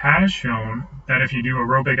 Evidence has shown that if you do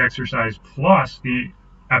aerobic exercise plus the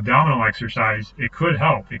abdominal exercise, it could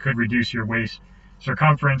help. It could reduce your waist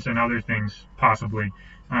circumference and other things possibly.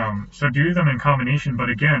 So do them in combination, but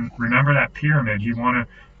again, remember that pyramid. You want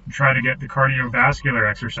to try to get the cardiovascular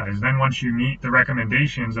exercise. Then once you meet the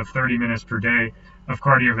recommendations of 30 minutes per day of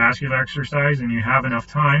cardiovascular exercise and you have enough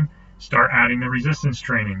time, start adding the resistance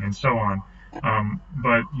training and so on.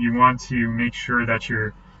 But you want to make sure that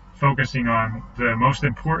you're focusing on the most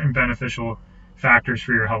important beneficial factors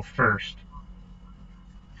for your health first.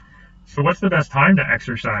 So what's the best time to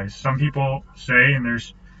exercise? Some people say, and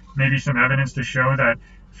there's maybe some evidence to show that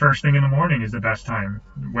first thing in the morning is the best time,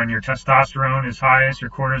 when your testosterone is highest, your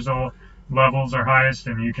cortisol levels are highest,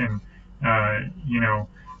 and you can,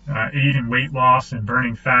 aid in weight loss and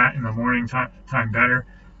burning fat in the morning time better.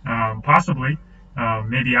 Possibly,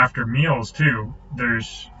 maybe after meals too.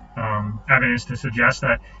 There's evidence to suggest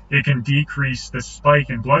that it can decrease the spike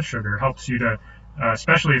in blood sugar. Helps you to,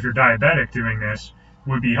 especially if you're diabetic, doing this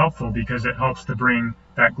would be helpful because it helps to bring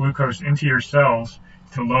that glucose into your cells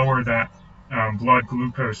to lower that blood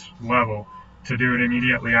glucose level. To do it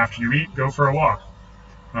immediately after you eat, go for a walk.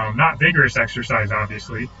 Not vigorous exercise,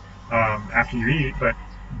 obviously, after you eat, but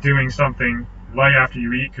doing something light after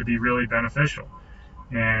you eat could be really beneficial.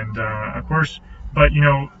 And of course, but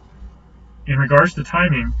in regards to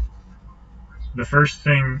timing, the first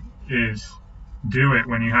thing is do it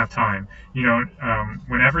when you have time.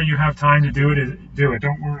 Whenever you have time to do it, do it.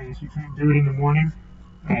 Don't worry if you can't do it in the morning.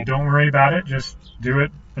 Don't worry about it. Just do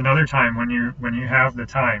it another time when you have the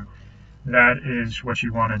time. That is what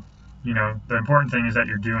you want to, the important thing is that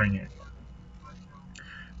you're doing it.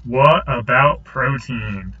 What about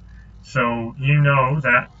protein? So you know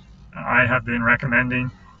that I have been recommending,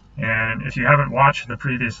 and if you haven't watched the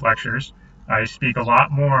previous lectures, I speak a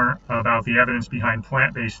lot more about the evidence behind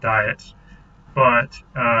plant-based diets. But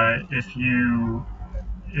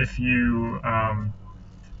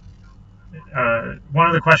one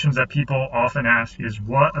of the questions that people often ask is,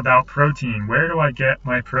 what about protein? Where do I get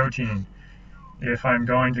my protein if I'm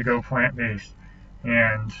going to go plant-based?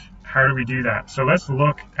 And how do we do that? So let's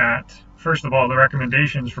look at, first of all, the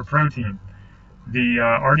recommendations for protein. The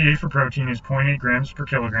RDA for protein is 0.8 grams per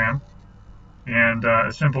kilogram. And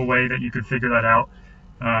a simple way that you could figure that out,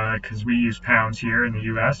 because we use pounds here in the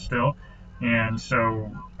US still, and so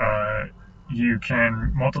you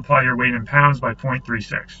can multiply your weight in pounds by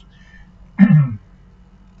 0.36. And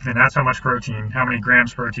that's how much protein, how many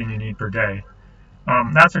grams protein you need per day.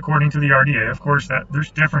 That's according to the RDA. Of course,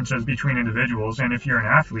 there's differences between individuals, and if you're an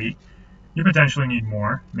athlete, you potentially need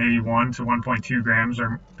more, maybe 1 to 1.2 grams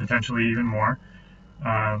or potentially even more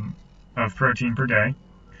of protein per day.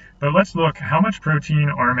 But let's look, how much protein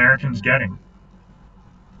are Americans getting?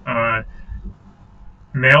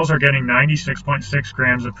 Males are getting 96.6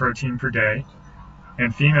 grams of protein per day,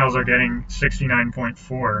 and females are getting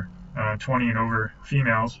 69.4, 20 and over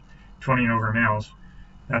females, 20 and over males.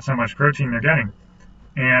 That's how much protein they're getting.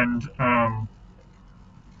 And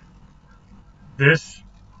this,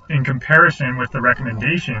 in comparison with the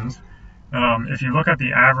recommendations, if you look at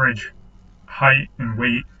the average height and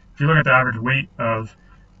weight, if you look at the average weight of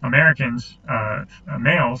Americans,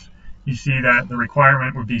 males, you see that the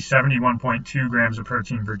requirement would be 71.2 grams of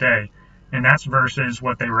protein per day. And that's versus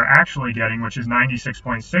what they were actually getting, which is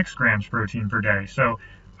 96.6 grams protein per day. So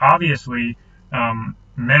obviously,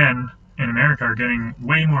 men in America are getting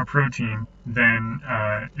way more protein than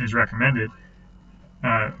is recommended.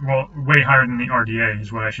 Well, way higher than the RDA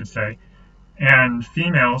is what I should say. And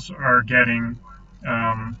females are getting,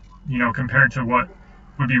 compared to what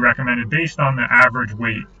would be recommended based on the average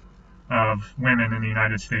weight of women in the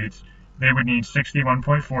United States, they would need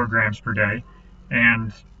 61.4 grams per day,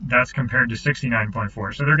 and that's compared to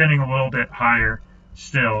 69.4. So they're getting a little bit higher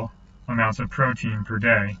still amounts of protein per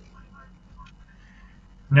day.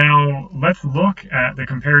 Now, let's look at the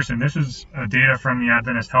comparison. This is data from the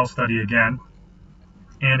Adventist Health Study again,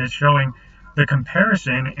 and it's showing the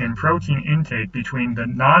comparison in protein intake between the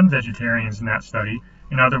non-vegetarians in that study,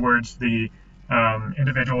 in other words, the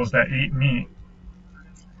individuals that ate meat,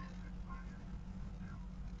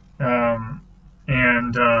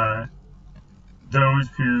 and those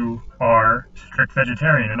who are strict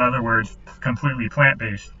vegetarian, in other words, completely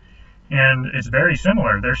plant-based. And it's very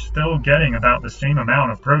similar. They're still getting about the same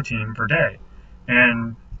amount of protein per day.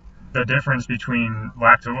 And the difference between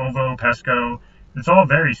lacto-ovo, pesco, it's all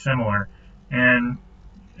very similar. And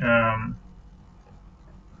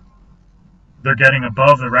they're getting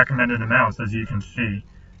above the recommended amounts, as you can see,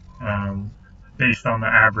 based on the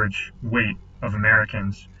average weight of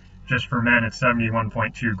Americans. Just for men, it's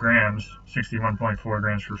 71.2 grams, 61.4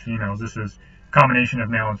 grams for females. This is a combination of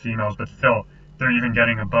male and females, but still, they're even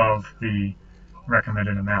getting above the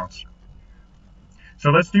recommended amounts.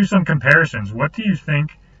 So let's do some comparisons. What do you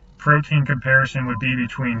think protein comparison would be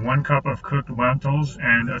between 1 cup of cooked lentils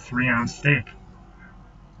and a 3-ounce steak?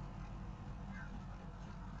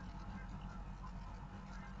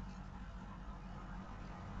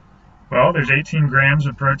 Well, there's 18 grams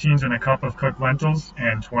of proteins in a cup of cooked lentils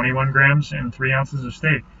and 21 grams in 3 ounces of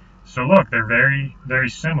steak. So look, they're very, very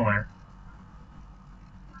similar.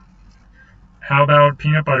 How about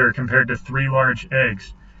peanut butter compared to 3 large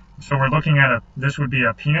eggs? So we're looking at this would be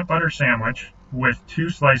a peanut butter sandwich with 2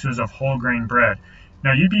 slices of whole grain bread.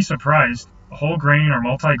 Now you'd be surprised, whole grain or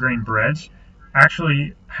multi-grain breads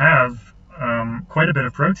actually have quite a bit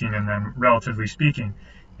of protein in them, relatively speaking.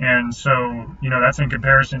 And so, that's in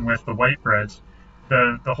comparison with the white breads.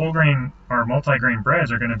 The whole grain or multi-grain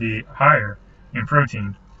breads are going to be higher in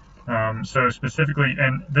protein. So specifically,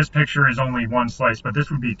 and this picture is only 1 slice, but this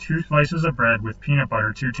would be 2 slices of bread with peanut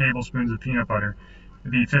butter, 2 tablespoons of peanut butter.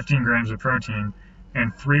 It'd be 15 grams of protein,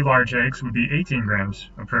 and 3 large eggs would be 18 grams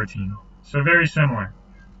of protein. So very similar.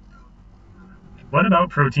 What about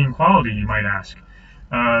protein quality, you might ask?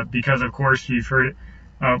 Because of course you've heard it.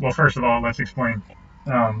 Well, first of all, let's explain.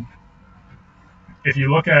 If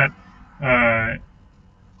you look at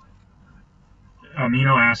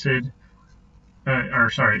amino acid,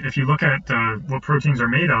 if you look at what proteins are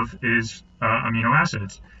made of is amino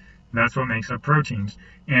acids. That's what makes up proteins.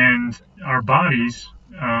 And our bodies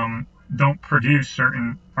don't produce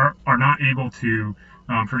are not able to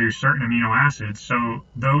produce certain amino acids. So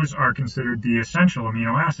those are considered the essential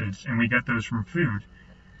amino acids, and we get those from food.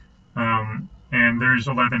 And there's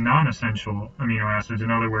 11 non-essential amino acids. In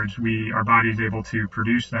other words, our body is able to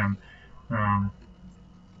produce them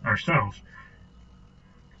ourselves.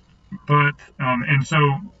 But and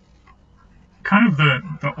so kind of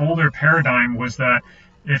the older paradigm was that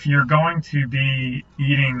if you're going to be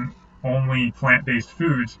eating only plant-based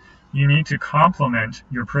foods, you need to complement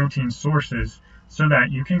your protein sources so that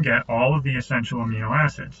you can get all of the essential amino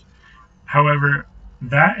acids. However,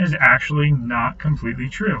 that is actually not completely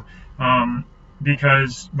true.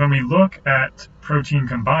 Because when we look at protein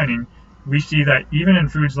combining, we see that even in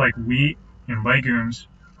foods like wheat and legumes,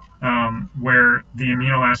 where the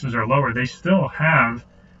amino acids are lower, they still have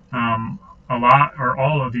a lot or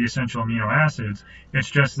all of the essential amino acids. It's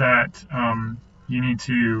just that you need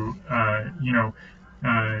to,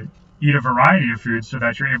 eat a variety of foods so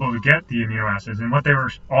that you're able to get the amino acids and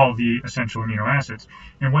all the essential amino acids.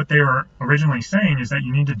 And what they were originally saying is that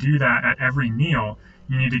you need to do that at every meal.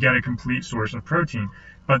 You need to get a complete source of protein.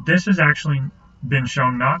 But this has actually been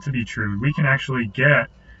shown not to be true. We can actually get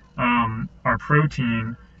our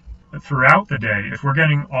protein throughout the day. If we're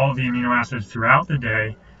getting all of the amino acids throughout the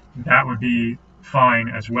day, that would be fine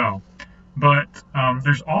as well. But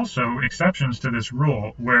there's also exceptions to this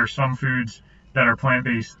rule where some foods that are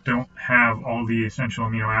plant-based don't have all the essential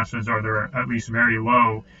amino acids, or they're at least very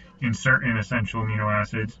low in certain essential amino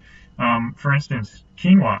acids. For instance,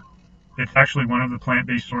 quinoa. It's actually one of the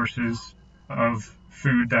plant-based sources of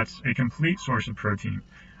food that's a complete source of protein.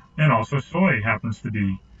 And also soy happens to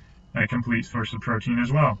be a complete source of protein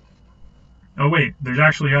as well. Oh wait, there's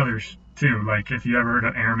actually others too. Like if you ever heard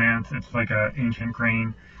of amaranth, it's like an ancient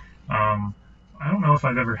grain. I don't know if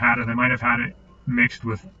I've ever had it. I might have had it mixed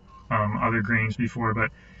with other grains before,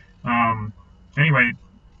 but anyway,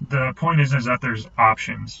 the point is that there's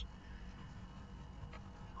options.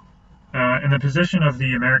 And the position of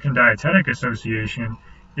the American Dietetic Association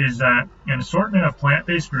is that an assortment of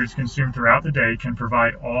plant-based foods consumed throughout the day can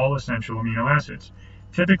provide all essential amino acids.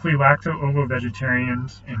 Typically,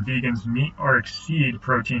 lacto-ovo-vegetarians and vegans meet or exceed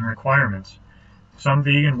protein requirements. Some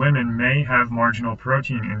vegan women may have marginal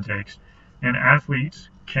protein intakes, and athletes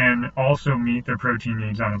can also meet their protein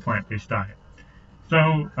needs on a plant-based diet.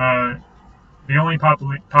 So, the only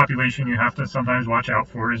population you have to sometimes watch out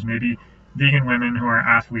for is maybe vegan women who are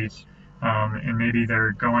athletes, and maybe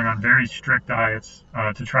they're going on very strict diets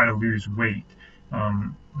to try to lose weight.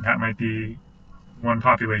 That might be one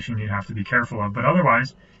population you have to be careful of, but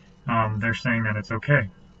otherwise, they're saying that it's okay.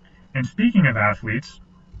 And speaking of athletes,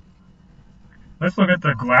 let's look at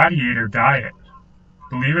the gladiator diet.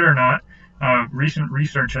 Believe it or not, recent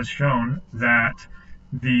research has shown that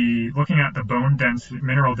looking at the bone density,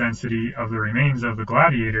 mineral density of the remains of the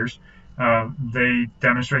gladiators, they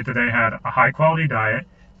demonstrate that they had a high quality diet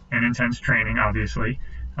and intense training, obviously,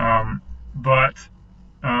 but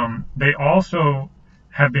they also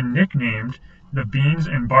have been nicknamed the beans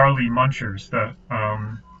and barley munchers, the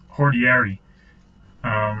hordeari.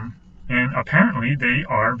 And apparently they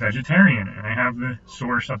are vegetarian, and I have the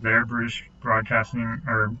source up there, British Broadcasting,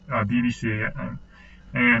 or BBC,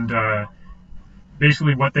 and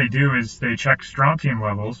basically what they do is they check strontium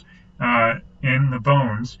levels in the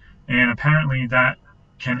bones, and apparently that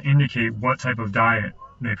can indicate what type of diet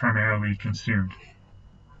they primarily consumed.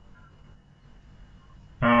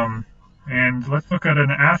 And let's look at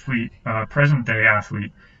an athlete, present-day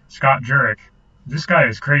athlete, Scott Jurek. This guy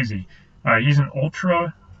is crazy. He's an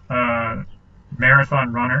ultra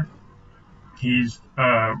marathon runner. He's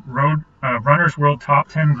Runner's World Top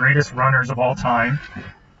 10 Greatest Runners of All Time,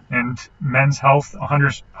 and Men's Health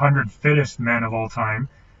 100 Fittest Men of All Time.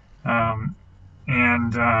 Let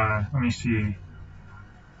me see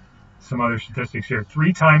some other statistics here.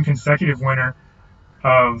 3-time consecutive winner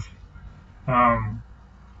of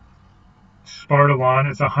Spartalon.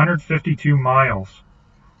 It's 152 miles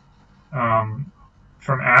from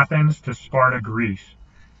Athens to Sparta, Greece.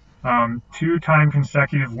 2-time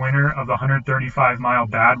consecutive winner of the 135-mile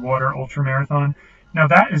Badwater Ultramarathon. Now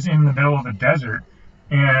that is in the middle of the desert,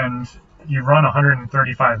 and you run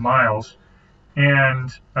 135 miles.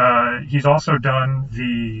 And he's also done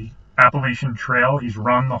the Appalachian Trail. He's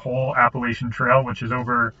run the whole Appalachian Trail, which is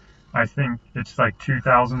over, I think it's like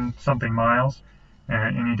 2,000 something miles.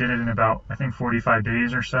 And he did it in about, I think, 45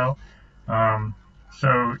 days or so.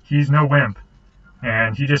 So he's no wimp.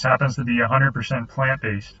 And he just happens to be 100%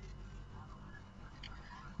 plant-based.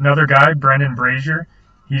 Another guy, Brendan Brazier,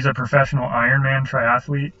 he's a professional Ironman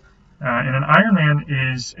triathlete. And an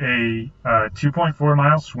Ironman is a 2.4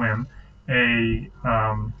 mile swim, a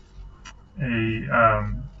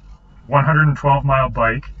 112 mile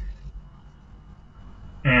bike,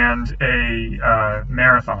 and a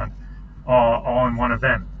marathon, all in one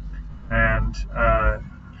event. And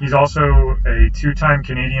he's also a 2-time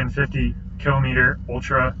Canadian 50-kilometer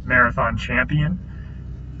ultra marathon champion,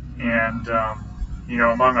 and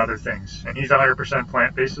among other things. And he's 100%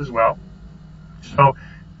 plant-based as well. So,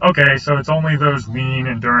 okay, so it's only those lean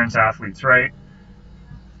endurance athletes, right,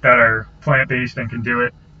 that are plant-based and can do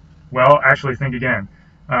it. Well, actually, think again.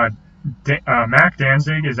 Mac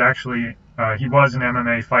Danzig is actually, he was an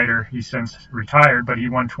MMA fighter. He's since retired, but he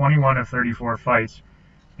won 21 of 34 fights,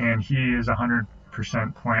 and he is 100%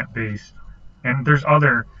 plant-based. And there's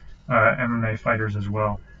other MMA fighters as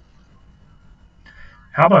well.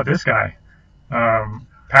 How about this guy,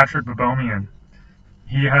 Patrick Babomian?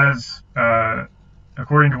 He has,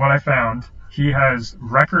 according to what I found, he has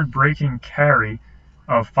record-breaking carry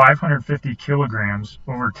of 550 kilograms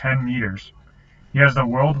over 10 meters. He has the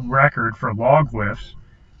world record for log lifts.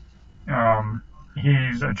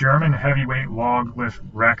 He's a German heavyweight log lift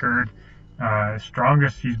record.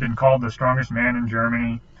 He's been called the strongest man in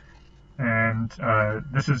Germany. And I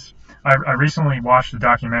recently watched a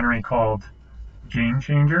documentary called Game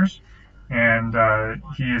Changers, and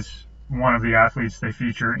he is one of the athletes they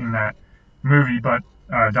feature in that movie, but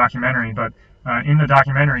documentary. But in the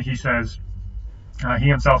documentary, he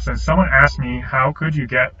himself says, someone asked me, how could you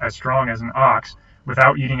get as strong as an ox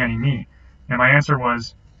without eating any meat? And my answer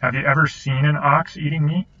was, have you ever seen an ox eating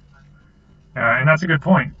meat? And that's a good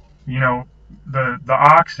point. You know, the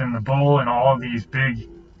ox and the bull and all of these big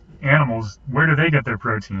animals, where do they get their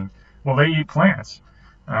protein? Well, they eat plants.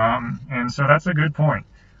 And so that's a good point.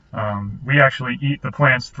 We actually eat the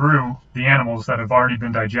plants through the animals that have already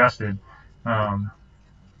been digested, and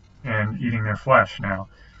eating their flesh now.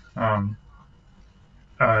 And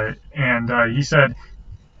he said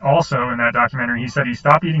also in that documentary, he said he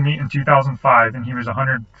stopped eating meat in 2005 and he was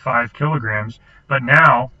 105 kilograms, but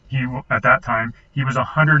now at that time he was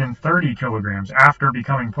 130 kilograms after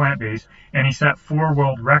becoming plant-based, and he set 4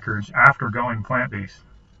 world records after going plant-based.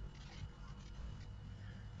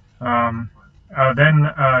 Then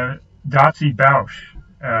Dotsie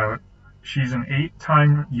Bausch, she's an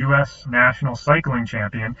 8-time U.S. national cycling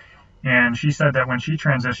champion, and she said that when she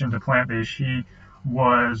transitioned to plant-based, she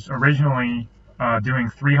was originally doing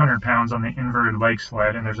 300 pounds on the inverted leg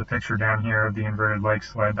sled, and there's a picture down here of the inverted leg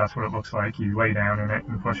sled. That's what it looks like. You lay down in it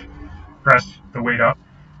and press the weight up.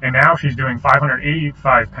 And now she's doing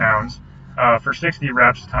 585 pounds for 60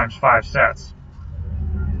 reps times 5 sets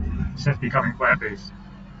since becoming plant-based.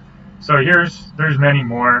 So there's many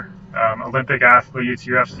more Olympic athletes,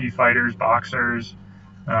 UFC fighters, boxers,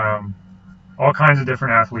 all kinds of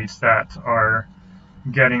different athletes that are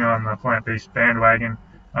getting on the plant-based bandwagon.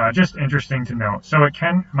 Just interesting to note. So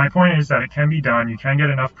my point is that it can be done. You can get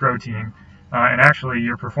enough protein, and actually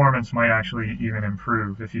your performance might actually even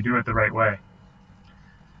improve if you do it the right way.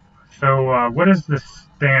 So what is the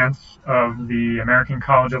stance of the American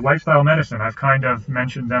College of Lifestyle Medicine? I've kind of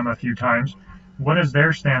mentioned them a few times. What is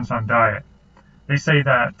their stance on diet? They say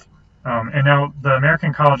that, and now the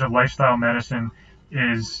American College of Lifestyle Medicine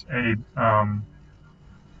is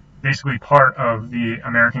basically part of the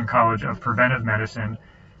American College of Preventive Medicine,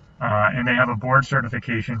 and they have a board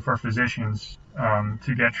certification for physicians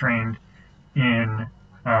to get trained in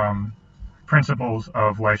principles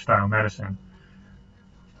of lifestyle medicine.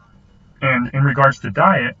 And in regards to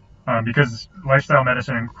diet, because lifestyle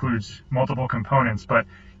medicine includes multiple components, but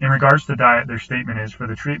in regards to diet, their statement is, for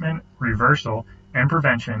the treatment, reversal, and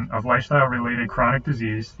prevention of lifestyle-related chronic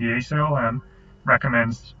disease, the ACLM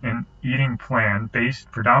recommends an eating plan based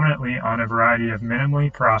predominantly on a variety of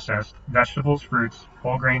minimally processed vegetables, fruits,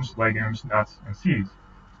 whole grains, legumes, nuts, and seeds.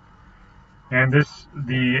 And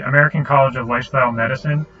the American College of Lifestyle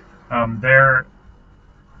Medicine,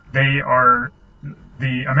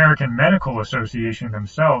 the American Medical Association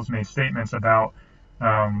themselves made statements about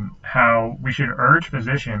how we should urge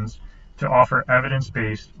physicians to offer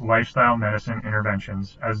evidence-based lifestyle medicine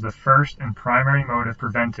interventions as the first and primary mode of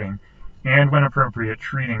preventing and, when appropriate,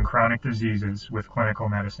 treating chronic diseases with clinical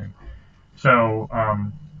medicine. So,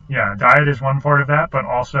 diet is one part of that, but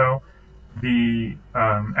also the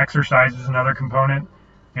exercise is another component.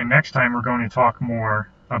 And next time we're going to talk more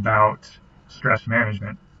about stress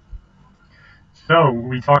management. So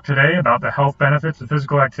we talked today about the health benefits of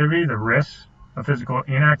physical activity, the risks of physical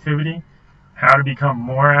inactivity, how to become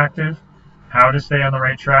more active, how to stay on the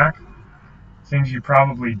right track, things you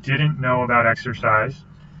probably didn't know about exercise.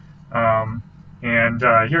 And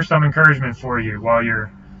here's some encouragement for you while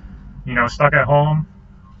you're, stuck at home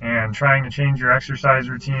and trying to change your exercise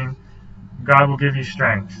routine. God will give you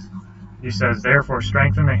strength. He says, therefore,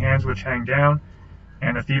 strengthen the hands which hang down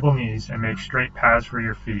and the feeble knees, and make straight paths for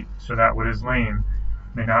your feet, so that what is lame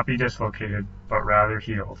may not be dislocated, but rather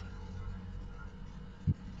healed.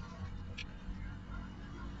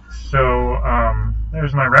 So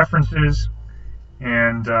there's my references,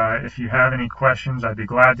 and if you have any questions, I'd be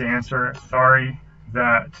glad to answer. Sorry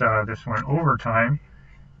that this went overtime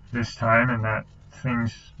this time and that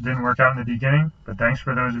things didn't work out in the beginning, but thanks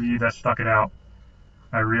for those of you that stuck it out.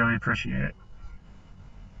 I really appreciate it.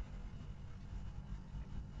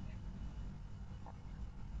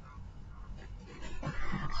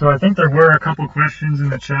 So I think there were a couple questions in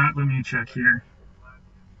the chat. Let me check here.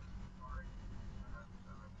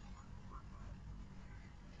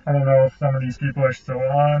 I don't know if some of these people are still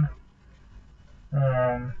on.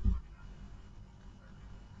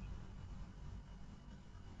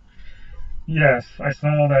 Yes, I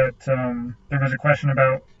saw that there was a question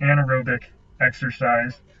about anaerobic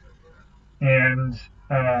exercise, and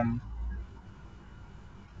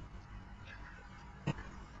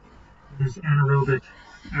is anaerobic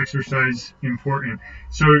exercise important?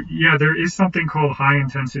 So yeah, there is something called high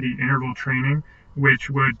intensity interval training, which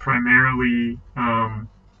would primarily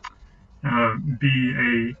be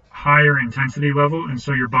a higher intensity level, and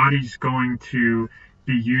so your body's going to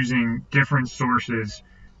be using different sources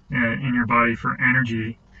in your body for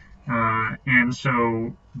energy. And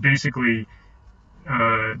so basically,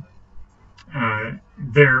 uh,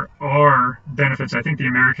 there are benefits. I think the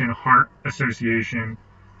American Heart Association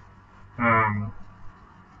um,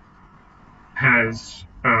 has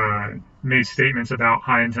made statements about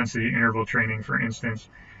high intensity interval training, for instance,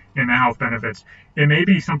 and the health benefits. It may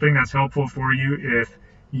be something that's helpful for you if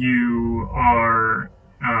you are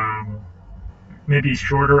maybe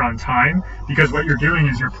shorter on time, because what you're doing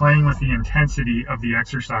is you're playing with the intensity of the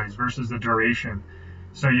exercise versus the duration.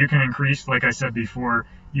 So you can increase, like I said before,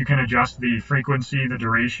 you can adjust the frequency, the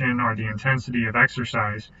duration, or the intensity of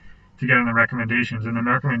exercise to get in the recommendations. And the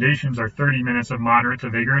recommendations are 30 minutes of moderate to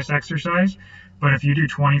vigorous exercise. But if you do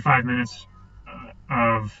 25 minutes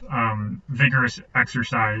of vigorous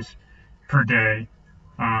exercise per day,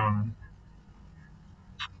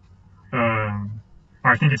 or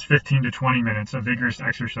I think it's 15 to 20 minutes of vigorous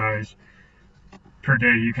exercise per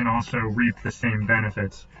day, you can also reap the same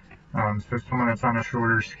benefits. So someone that's on a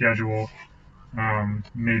shorter schedule,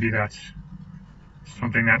 maybe that's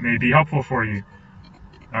something that may be helpful for you.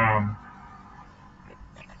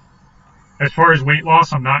 As far as weight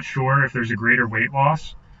loss, I'm not sure if there's a greater weight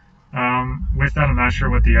loss. With that, I'm not sure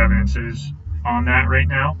what the evidence is on that right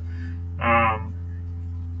now.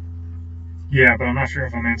 Yeah, but I'm not sure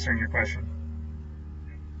if I'm answering your question.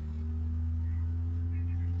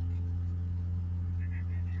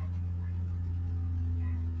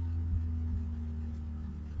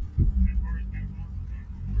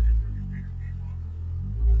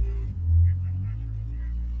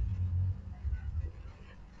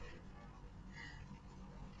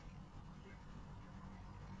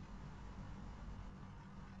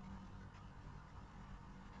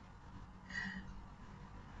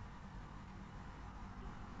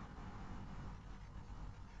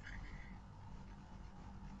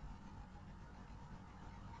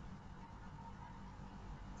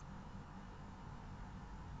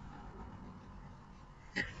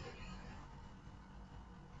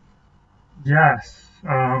 Yes.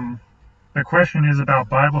 The question is about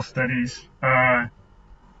Bible studies.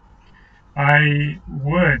 I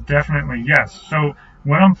would definitely, yes. So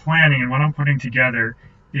what I'm planning and what I'm putting together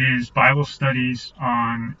is Bible studies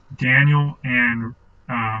on Daniel, and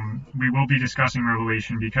we will be discussing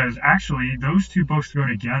Revelation, because actually those two books go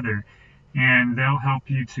together and they'll help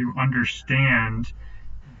you to understand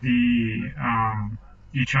the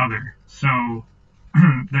each other. So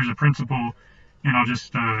there's a principle, and I'll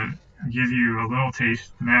just give you a little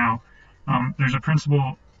taste now. There's a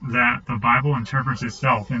principle that the Bible interprets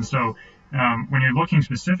itself, and so when you're looking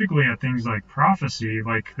specifically at things like prophecy,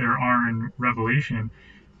 like there are in Revelation,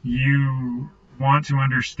 you want to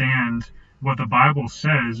understand what the Bible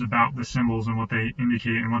says about the symbols and what they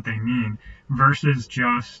indicate and what they mean, versus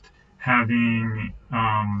just having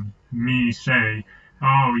me say,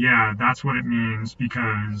 oh yeah, that's what it means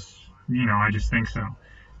because, I just think so.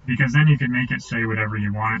 Because then you can make it say whatever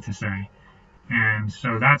you want it to say. And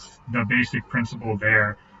so that's the basic principle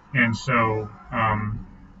there. And so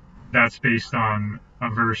that's based on a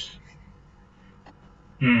verse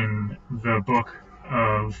in the book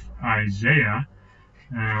of Isaiah,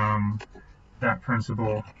 that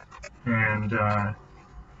principle. And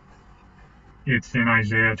it's in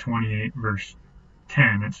Isaiah 28, verse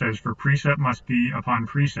 10. It says, "For precept must be upon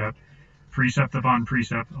precept, precept upon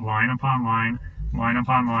precept, line upon line, line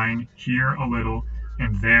upon line, here a little,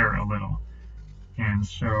 and there a little." And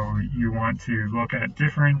so you want to look at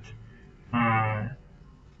different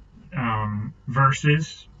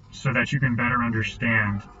verses so that you can better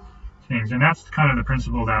understand things. And that's kind of the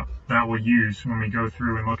principle that we'll use when we go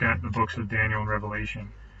through and look at the books of Daniel and Revelation.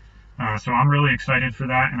 So I'm really excited for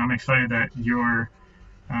that, and I'm excited that you're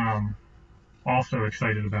also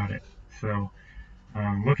excited about it. So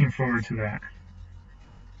looking forward to that.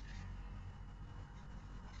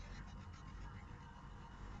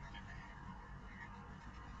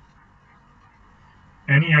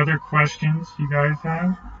 Any other questions you guys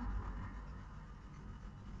have?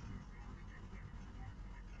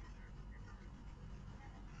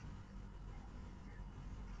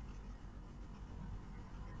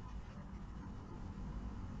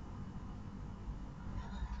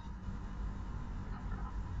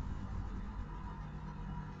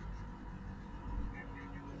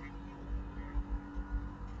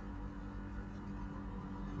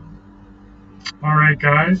 All right,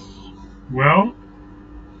 guys. Well,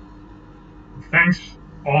 thanks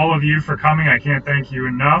all of you for coming. I can't thank you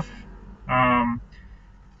enough. I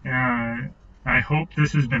hope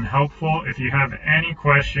this has been helpful. If you have any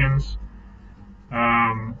questions,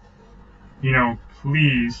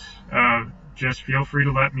 please just feel free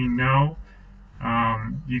to let me know.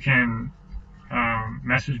 You can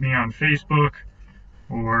message me on Facebook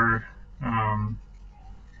or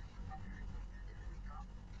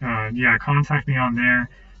yeah, contact me on there.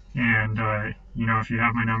 And if you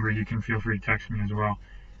have my number, you can feel free to text me as well.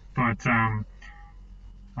 But I'm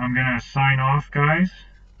gonna sign off, guys.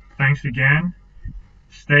 Thanks again.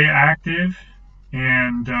 Stay active,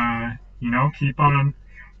 and keep on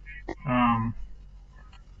um,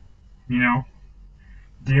 you know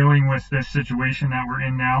dealing with this situation that we're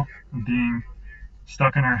in now, being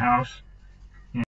stuck in our house.